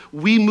now.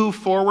 We move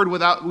forward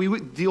we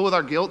deal with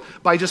our guilt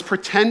by just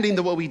pretending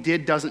that what we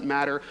did doesn't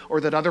matter, or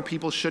that other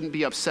people shouldn't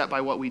be upset by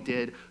what we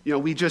did.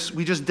 We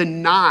just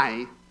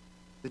deny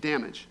the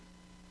damage.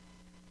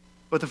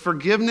 But the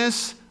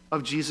forgiveness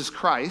of Jesus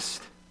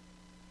Christ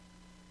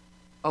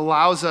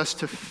allows us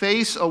to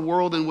face a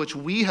world in which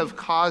we have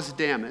caused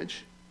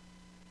damage,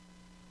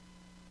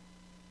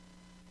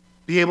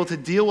 be able to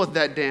deal with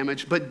that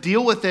damage, but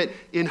deal with it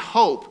in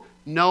hope,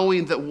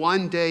 knowing that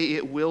one day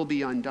it will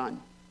be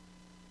undone.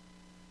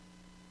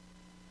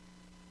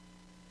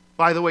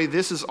 By the way,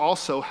 this is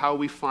also how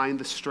we find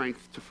the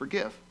strength to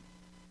forgive.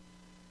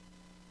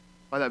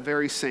 By that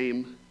very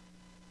same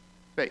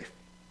faith.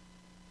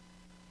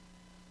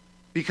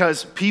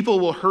 Because people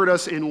will hurt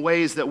us in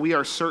ways that we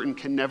are certain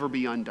can never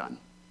be undone.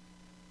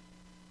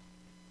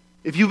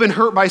 If you've been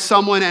hurt by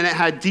someone and it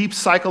had deep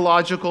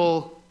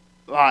psychological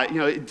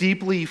it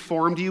deeply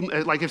formed you.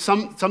 Like if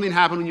something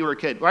happened when you were a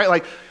kid, right?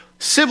 Like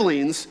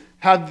siblings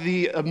have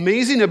the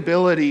amazing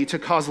ability to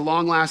cause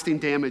long-lasting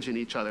damage in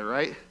each other,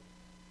 right?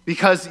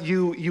 Because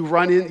you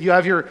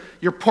have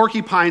your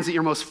porcupines at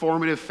your most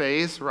formative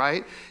phase,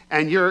 right?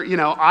 And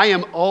I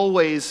am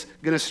always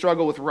going to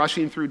struggle with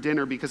rushing through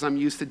dinner because I'm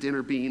used to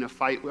dinner being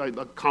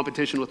a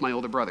competition with my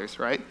older brothers,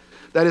 right?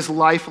 That is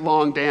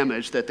lifelong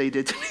damage that they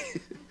did to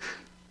me.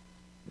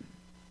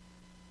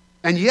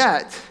 And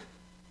yet,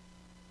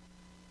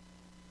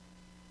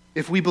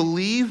 if we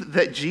believe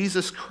that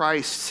Jesus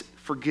Christ's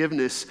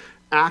forgiveness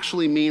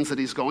actually means that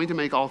he's going to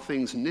make all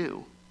things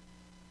new,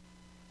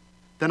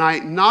 then I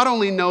not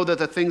only know that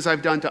the things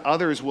I've done to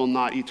others will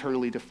not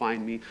eternally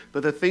define me,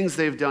 but the things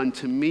they've done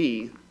to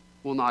me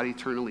will not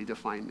eternally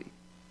define me.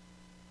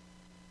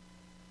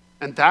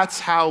 And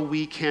that's how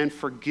we can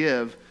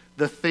forgive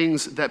the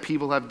things that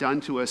people have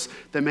done to us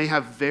that may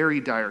have very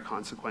dire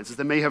consequences,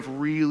 that may have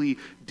really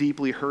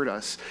deeply hurt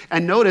us.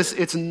 And notice,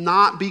 it's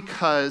not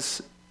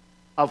because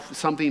of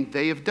something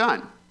they have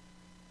done.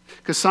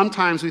 Because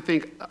sometimes we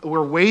think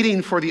we're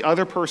waiting for the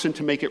other person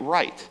to make it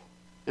right,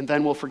 and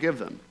then we'll forgive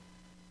them.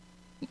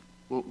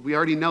 Well, we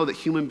already know that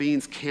human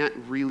beings can't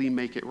really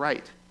make it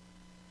right.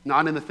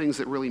 Not in the things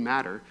that really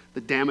matter,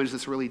 the damage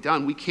that's really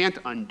done. We can't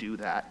undo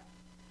that.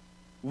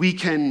 We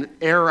can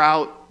air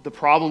out the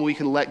problem, we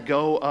can let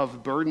go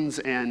of burdens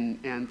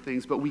and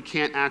things, but we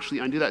can't actually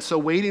undo that. So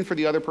waiting for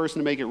the other person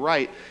to make it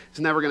right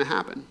is never going to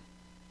happen.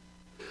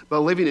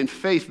 But living in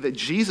faith that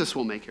Jesus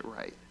will make it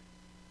right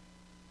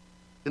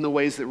in the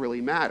ways that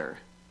really matter,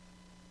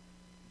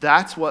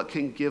 that's what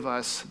can give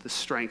us the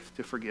strength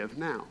to forgive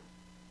now.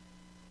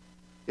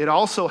 It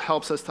also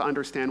helps us to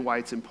understand why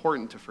it's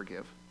important to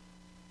forgive.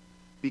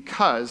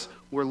 Because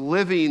we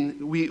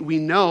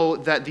know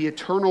that the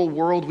eternal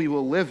world we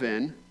will live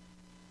in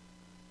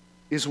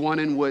is one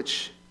in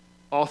which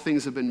all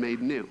things have been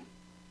made new.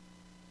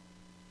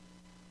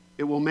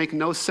 It will make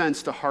no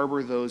sense to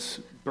harbor those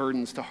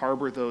burdens, to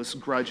harbor those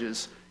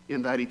grudges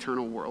in that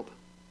eternal world.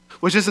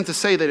 Which isn't to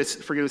say that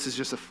forgiveness is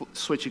just a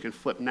switch you can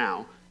flip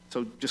now,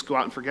 so just go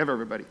out and forgive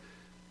everybody.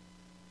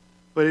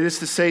 But it is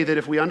to say that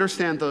if we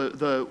understand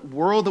the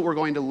world that we're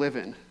going to live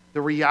in,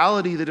 the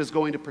reality that is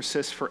going to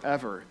persist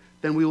forever,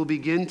 then we will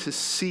begin to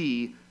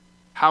see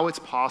how it's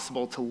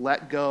possible to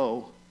let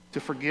go,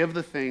 to forgive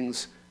the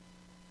things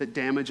that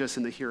damage us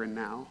in the here and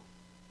now,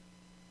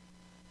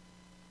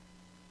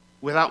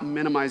 without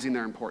minimizing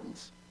their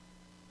importance.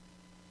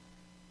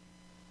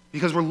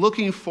 Because we're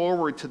looking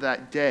forward to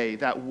that day,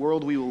 that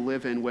world we will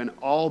live in when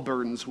all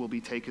burdens will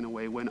be taken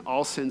away, when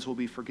all sins will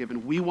be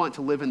forgiven. We want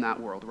to live in that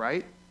world,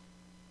 right?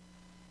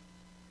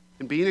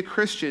 And being a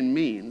Christian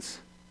means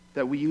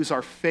that we use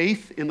our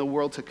faith in the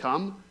world to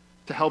come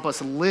to help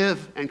us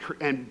live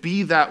and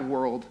be that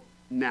world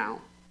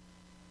now.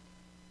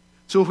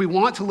 So if we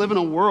want to live in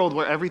a world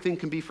where everything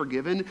can be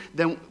forgiven,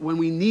 then when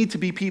we need to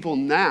be people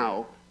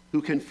now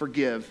who can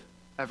forgive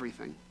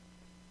everything,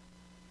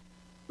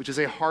 which is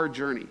a hard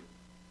journey.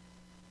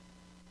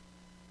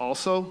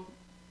 Also,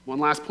 one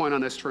last point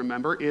on this to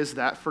remember is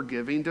that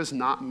forgiving does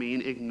not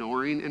mean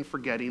ignoring and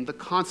forgetting the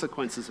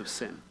consequences of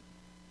sin.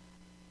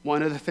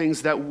 One of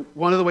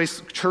the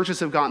ways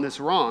churches have gotten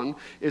this wrong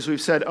is we've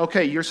said,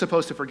 okay, you're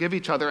supposed to forgive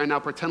each other and now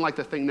pretend like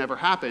the thing never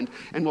happened,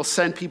 and we'll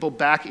send people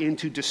back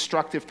into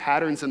destructive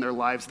patterns in their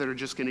lives that are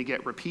just going to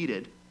get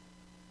repeated.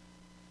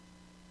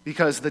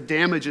 because the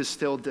damage is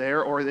still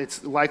there, or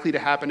it's likely to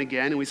happen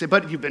again. And we say,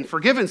 but you've been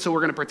forgiven, so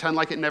we're going to pretend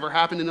like it never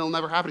happened and it'll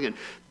never happen again.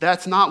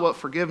 That's not what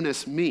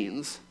forgiveness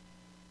means.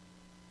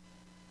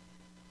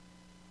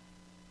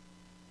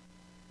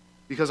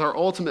 Because our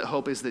ultimate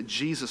hope is that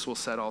Jesus will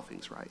set all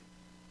things right.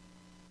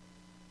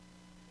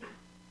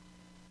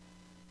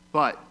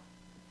 But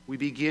we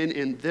begin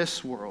in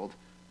this world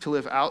to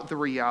live out the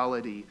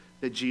reality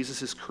that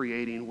Jesus is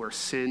creating, where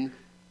sin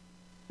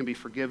can be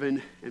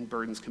forgiven and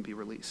burdens can be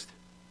released.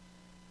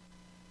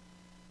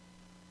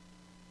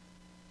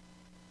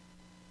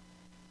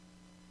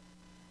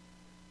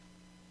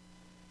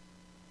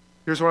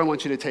 Here's what I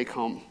want you to take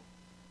home.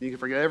 You can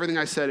forget everything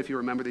I said if you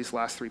remember these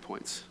last 3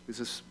 points, because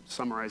this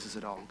summarizes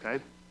it all,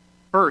 okay?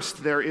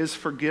 First, there is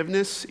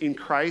forgiveness in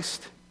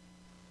Christ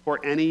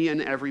for any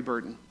and every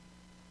burden.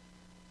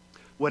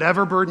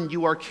 Whatever burden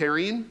you are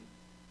carrying,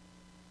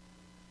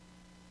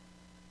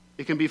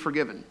 it can be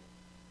forgiven.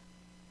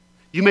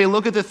 You may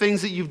look at the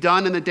things that you've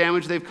done and the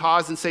damage they've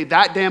caused and say,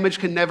 that damage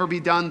can never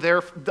be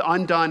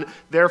undone,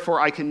 therefore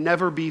I can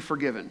never be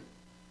forgiven.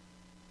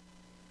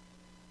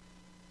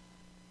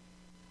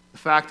 The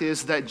fact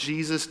is that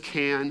Jesus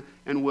can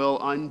and will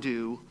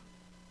undo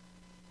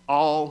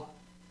all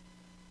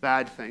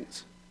bad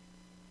things.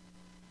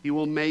 He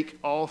will make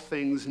all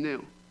things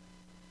new.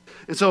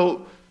 And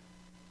so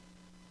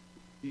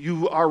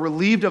you are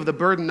relieved of the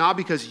burden not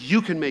because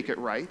you can make it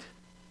right,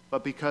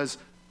 but because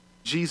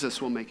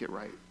Jesus will make it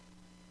right.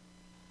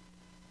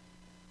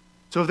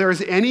 So if there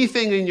is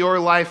anything in your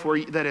life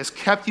that has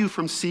kept you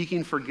from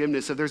seeking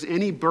forgiveness, if there's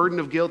any burden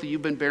of guilt that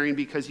you've been bearing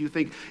because you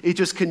think it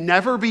just can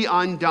never be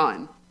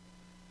undone,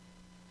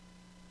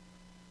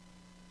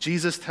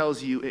 Jesus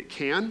tells you it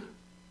can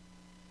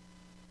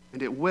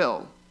and it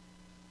will.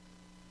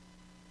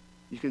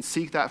 You can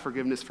seek that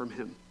forgiveness from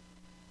him.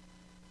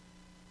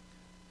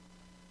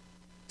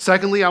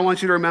 Secondly, I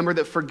want you to remember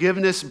that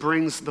forgiveness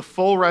brings the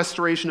full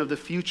restoration of the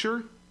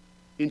future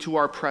into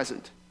our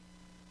present.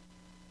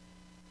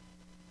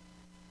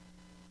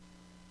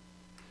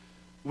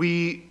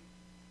 It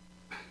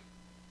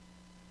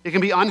can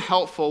be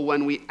unhelpful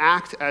when we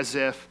act as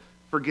if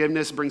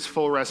forgiveness brings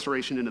full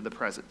restoration into the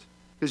present.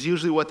 Because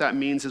usually what that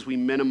means is we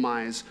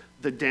minimize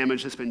the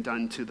damage that's been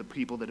done to the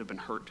people that have been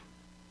hurt.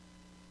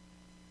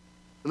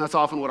 And that's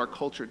often what our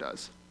culture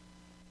does.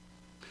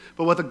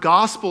 But what the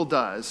gospel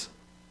does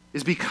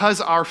is,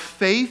 because our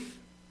faith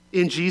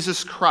in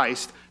Jesus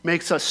Christ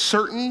makes us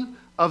certain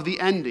of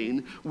the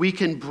ending, we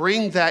can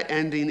bring that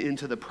ending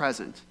into the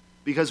present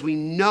because we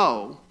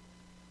know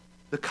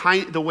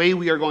the way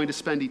we are going to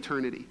spend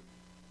eternity.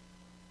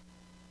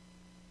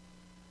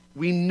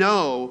 We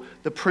know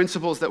the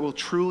principles that will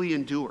truly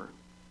endure.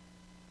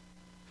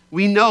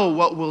 We know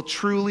what will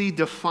truly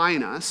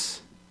define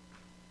us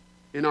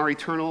in our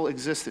eternal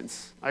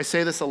existence. I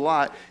say this a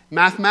lot.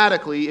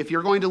 Mathematically, if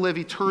you're going to live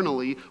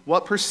eternally,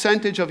 what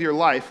percentage of your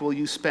life will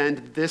you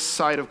spend this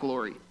side of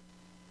glory?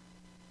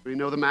 Do you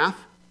know the math?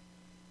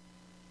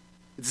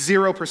 It's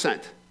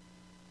 0%.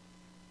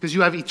 Because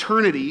you have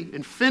eternity,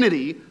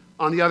 infinity,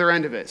 on the other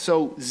end of it.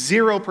 So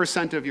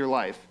 0% of your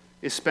life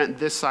is spent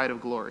this side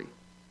of glory.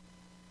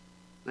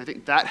 And I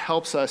think that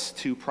helps us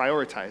to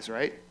prioritize,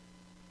 right?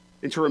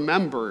 And to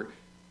remember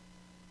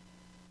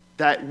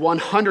that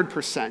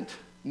 100%,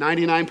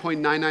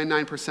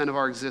 99.999% of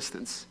our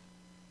existence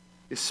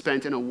is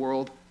spent in a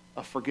world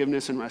of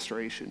forgiveness and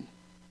restoration.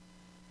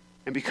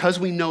 And because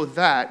we know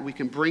that, we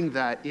can bring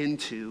that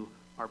into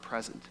our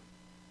present.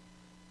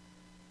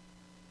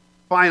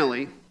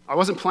 Finally, I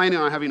wasn't planning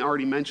on having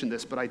already mentioned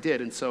this, but I did,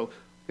 and so I'm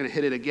going to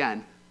hit it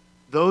again.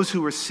 Those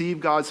who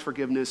receive God's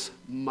forgiveness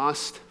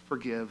must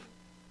forgive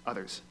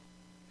others.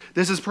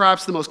 This is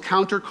perhaps the most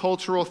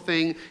countercultural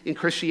thing in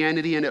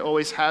Christianity, and it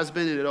always has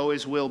been, and it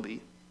always will be. I'm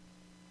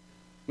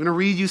going to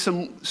read you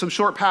some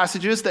short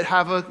passages that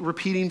have a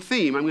repeating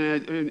theme. I'm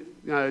going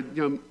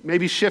to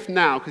maybe shift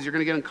now because you're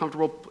going to get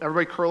uncomfortable.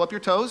 Everybody curl up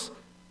your toes.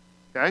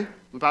 Okay?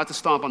 I'm about to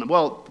stomp on them.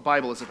 Well, the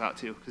Bible is about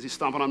to, because he's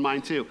stomping on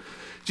mine too.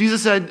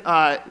 Jesus said,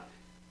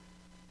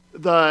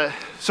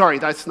 sorry,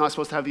 that's not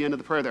supposed to have the end of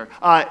the prayer there.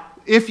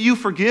 If you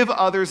forgive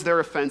others their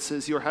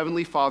offenses, your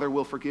heavenly Father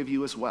will forgive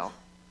you as well.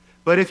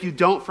 But if you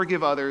don't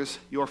forgive others,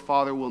 your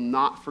Father will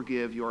not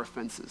forgive your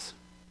offenses.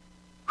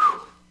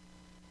 Whew.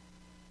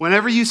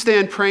 Whenever you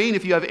stand praying,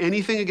 if you have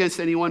anything against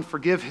anyone,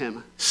 forgive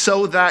him,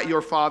 so that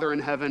your Father in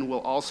heaven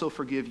will also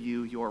forgive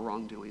you your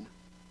wrongdoing.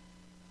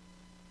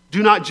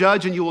 Do not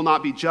judge, and you will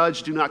not be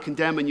judged. Do not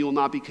condemn, and you will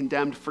not be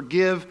condemned.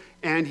 Forgive,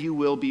 and you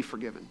will be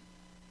forgiven.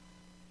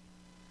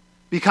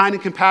 Be kind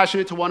and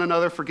compassionate to one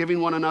another,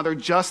 forgiving one another,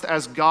 just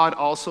as God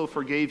also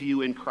forgave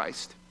you in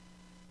Christ.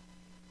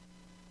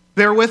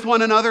 Bear with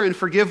one another and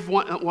forgive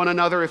one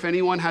another if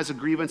anyone has a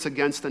grievance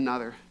against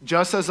another.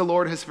 Just as the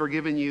Lord has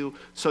forgiven you,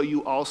 so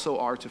you also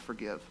are to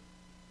forgive.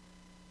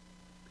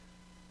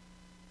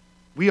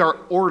 We are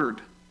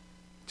ordered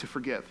to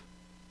forgive.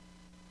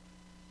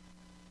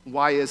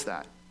 Why is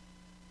that?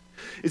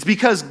 It's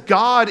because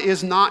God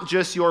is not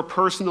just your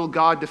personal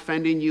God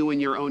defending you in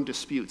your own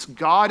disputes.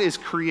 God is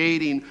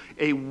creating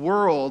a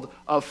world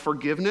of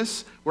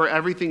forgiveness where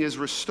everything is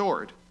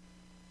restored.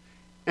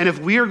 And if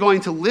we are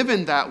going to live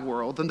in that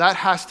world, then that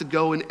has to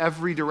go in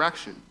every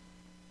direction.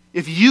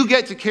 If you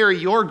get to carry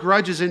your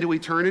grudges into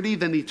eternity,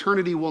 then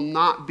eternity will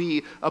not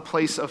be a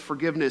place of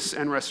forgiveness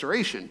and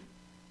restoration.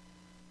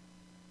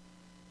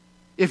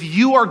 If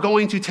you are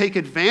going to take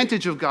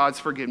advantage of God's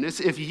forgiveness,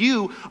 if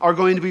you are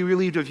going to be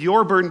relieved of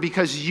your burden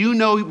because you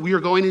know we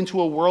are going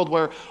into a world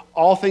where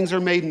all things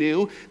are made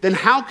new, then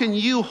how can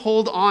you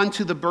hold on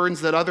to the burdens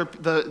that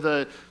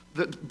the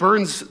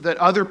burdens that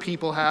other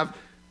people have,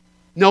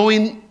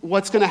 knowing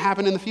what's going to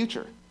happen in the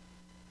future?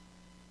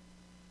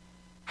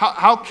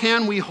 How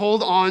can we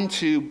hold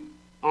onto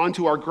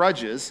our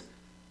grudges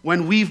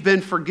when we've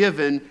been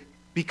forgiven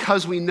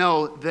because we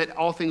know that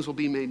all things will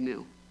be made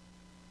new?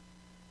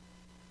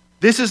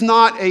 This is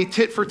not a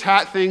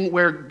tit-for-tat thing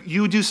where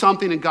you do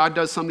something and God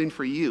does something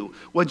for you.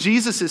 What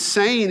Jesus is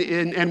saying,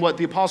 and what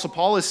the Apostle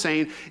Paul is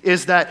saying,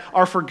 is that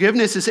our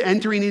forgiveness is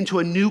entering into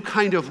a new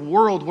kind of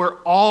world where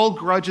all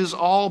grudges,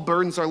 all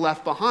burdens are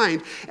left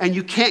behind, and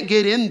you can't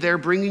get in there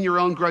bringing your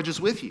own grudges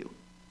with you.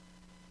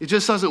 It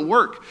just doesn't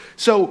work.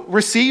 So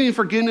receiving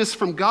forgiveness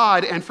from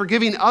God and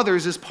forgiving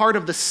others is part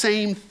of the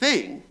same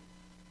thing.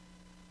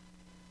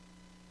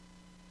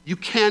 You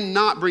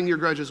cannot bring your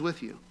grudges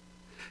with you.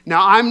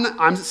 Now,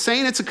 I'm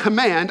saying it's a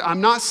command.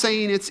 I'm not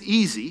saying it's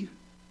easy.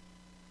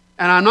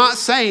 And I'm not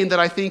saying that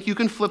I think you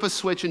can flip a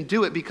switch and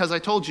do it because I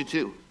told you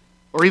to,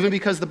 or even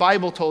because the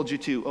Bible told you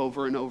to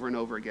over and over and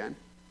over again.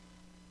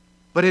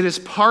 But it is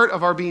part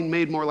of our being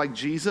made more like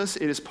Jesus.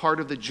 It is part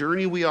of the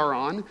journey we are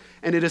on.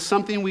 And it is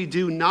something we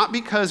do not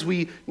because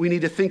we need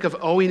to think of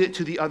owing it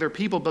to the other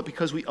people, but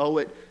because we owe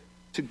it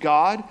to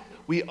God.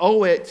 We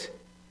owe it.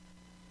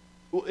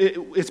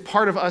 It's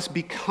part of us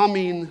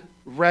becoming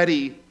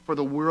ready for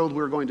the world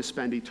we're going to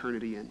spend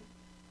eternity in.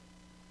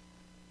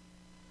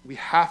 We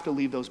have to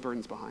leave those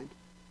burdens behind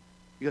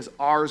because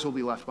ours will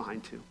be left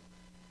behind too.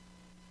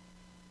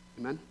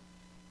 Amen?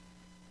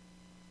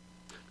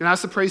 I'm going to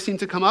ask the praise team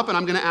to come up, and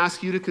I'm going to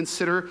ask you to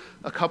consider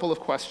a couple of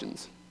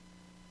questions.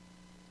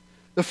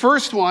 The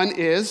first one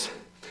is,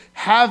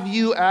 have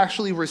you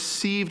actually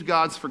received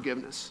God's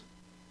forgiveness?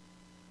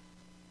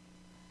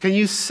 Can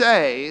you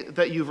say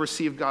that you've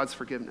received God's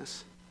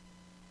forgiveness?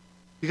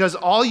 Because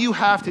all you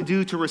have to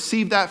do to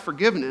receive that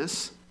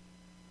forgiveness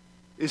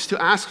is to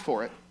ask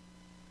for it,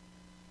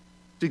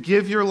 to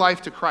give your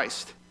life to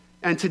Christ.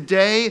 And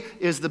today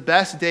is the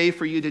best day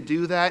for you to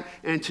do that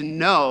and to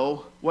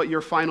know what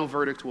your final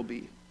verdict will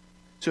be.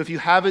 So if you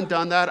haven't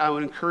done that, I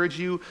would encourage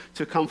you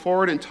to come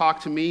forward and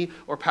talk to me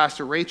or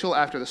Pastor Rachel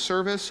after the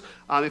service.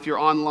 If you're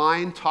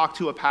online, talk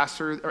to a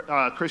pastor,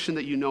 Christian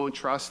that you know and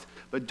trust,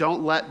 but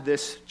don't let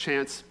this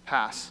chance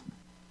pass.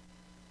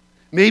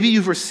 Maybe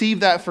you've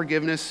received that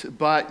forgiveness,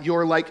 but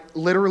you're like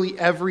literally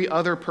every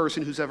other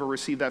person who's ever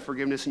received that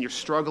forgiveness, and you're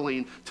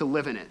struggling to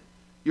live in it.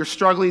 You're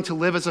struggling to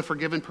live as a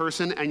forgiven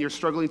person, and you're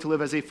struggling to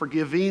live as a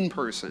forgiving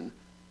person.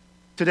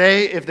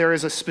 Today, if there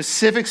is a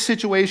specific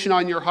situation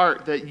on your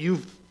heart that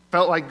you've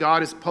felt like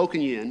God is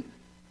poking you in,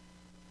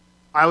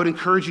 I would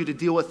encourage you to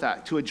deal with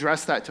that, to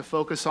address that, to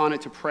focus on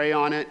it, to pray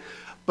on it.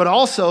 But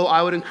also,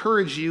 I would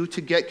encourage you to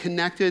get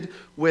connected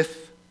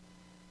with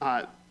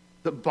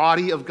the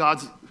body of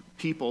God's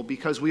people,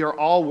 because we are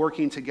all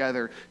working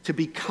together to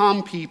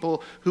become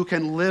people who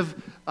can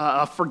live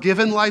a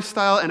forgiven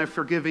lifestyle and a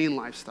forgiving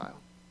lifestyle.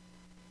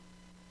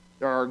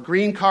 There are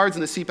green cards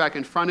in the seat back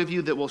in front of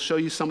you that will show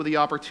you some of the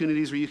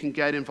opportunities where you can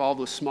get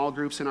involved with small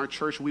groups in our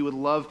church. We would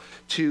love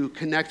to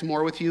connect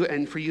more with you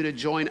and for you to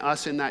join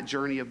us in that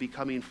journey of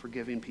becoming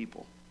forgiving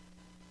people.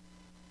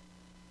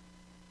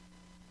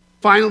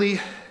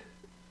 Finally,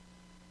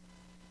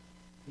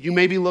 you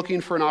may be looking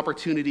for an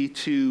opportunity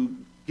to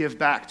give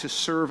back, to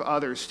serve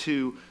others,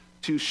 to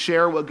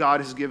share what God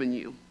has given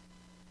you.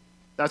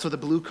 That's what the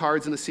blue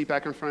cards in the seat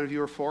back in front of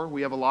you are for.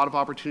 We have a lot of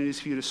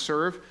opportunities for you to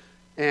serve.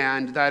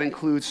 And that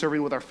includes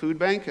serving with our food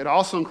bank. It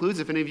also includes,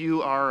 if any of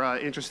you are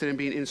interested in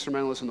being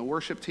instrumentalists in the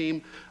worship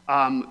team,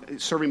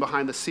 serving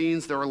behind the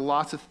scenes. There are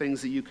lots of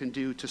things that you can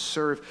do to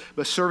serve.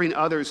 But serving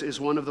others is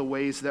one of the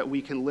ways that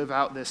we can live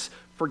out this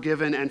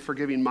forgiven and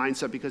forgiving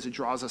mindset, because it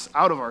draws us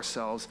out of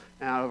ourselves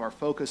and out of our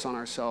focus on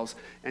ourselves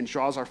and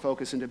draws our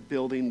focus into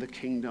building the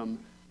kingdom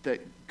that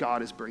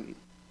God is bringing.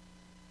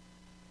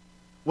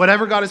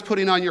 Whatever God is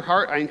putting on your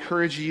heart, I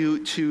encourage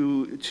you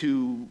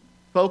to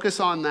focus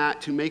on that,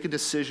 to make a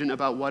decision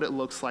about what it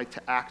looks like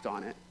to act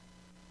on it,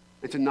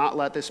 and to not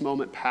let this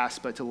moment pass,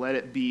 but to let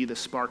it be the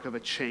spark of a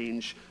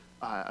change,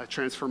 a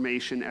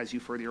transformation as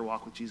you further your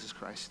walk with Jesus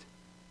Christ.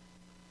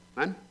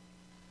 Amen?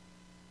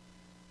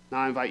 Now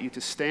I invite you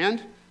to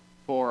stand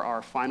for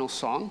our final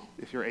song,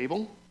 if you're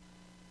able.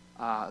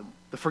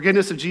 The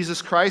forgiveness of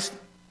Jesus Christ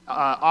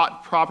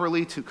ought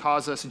properly to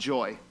cause us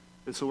joy,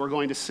 and so we're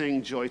going to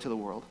sing Joy to the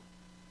World.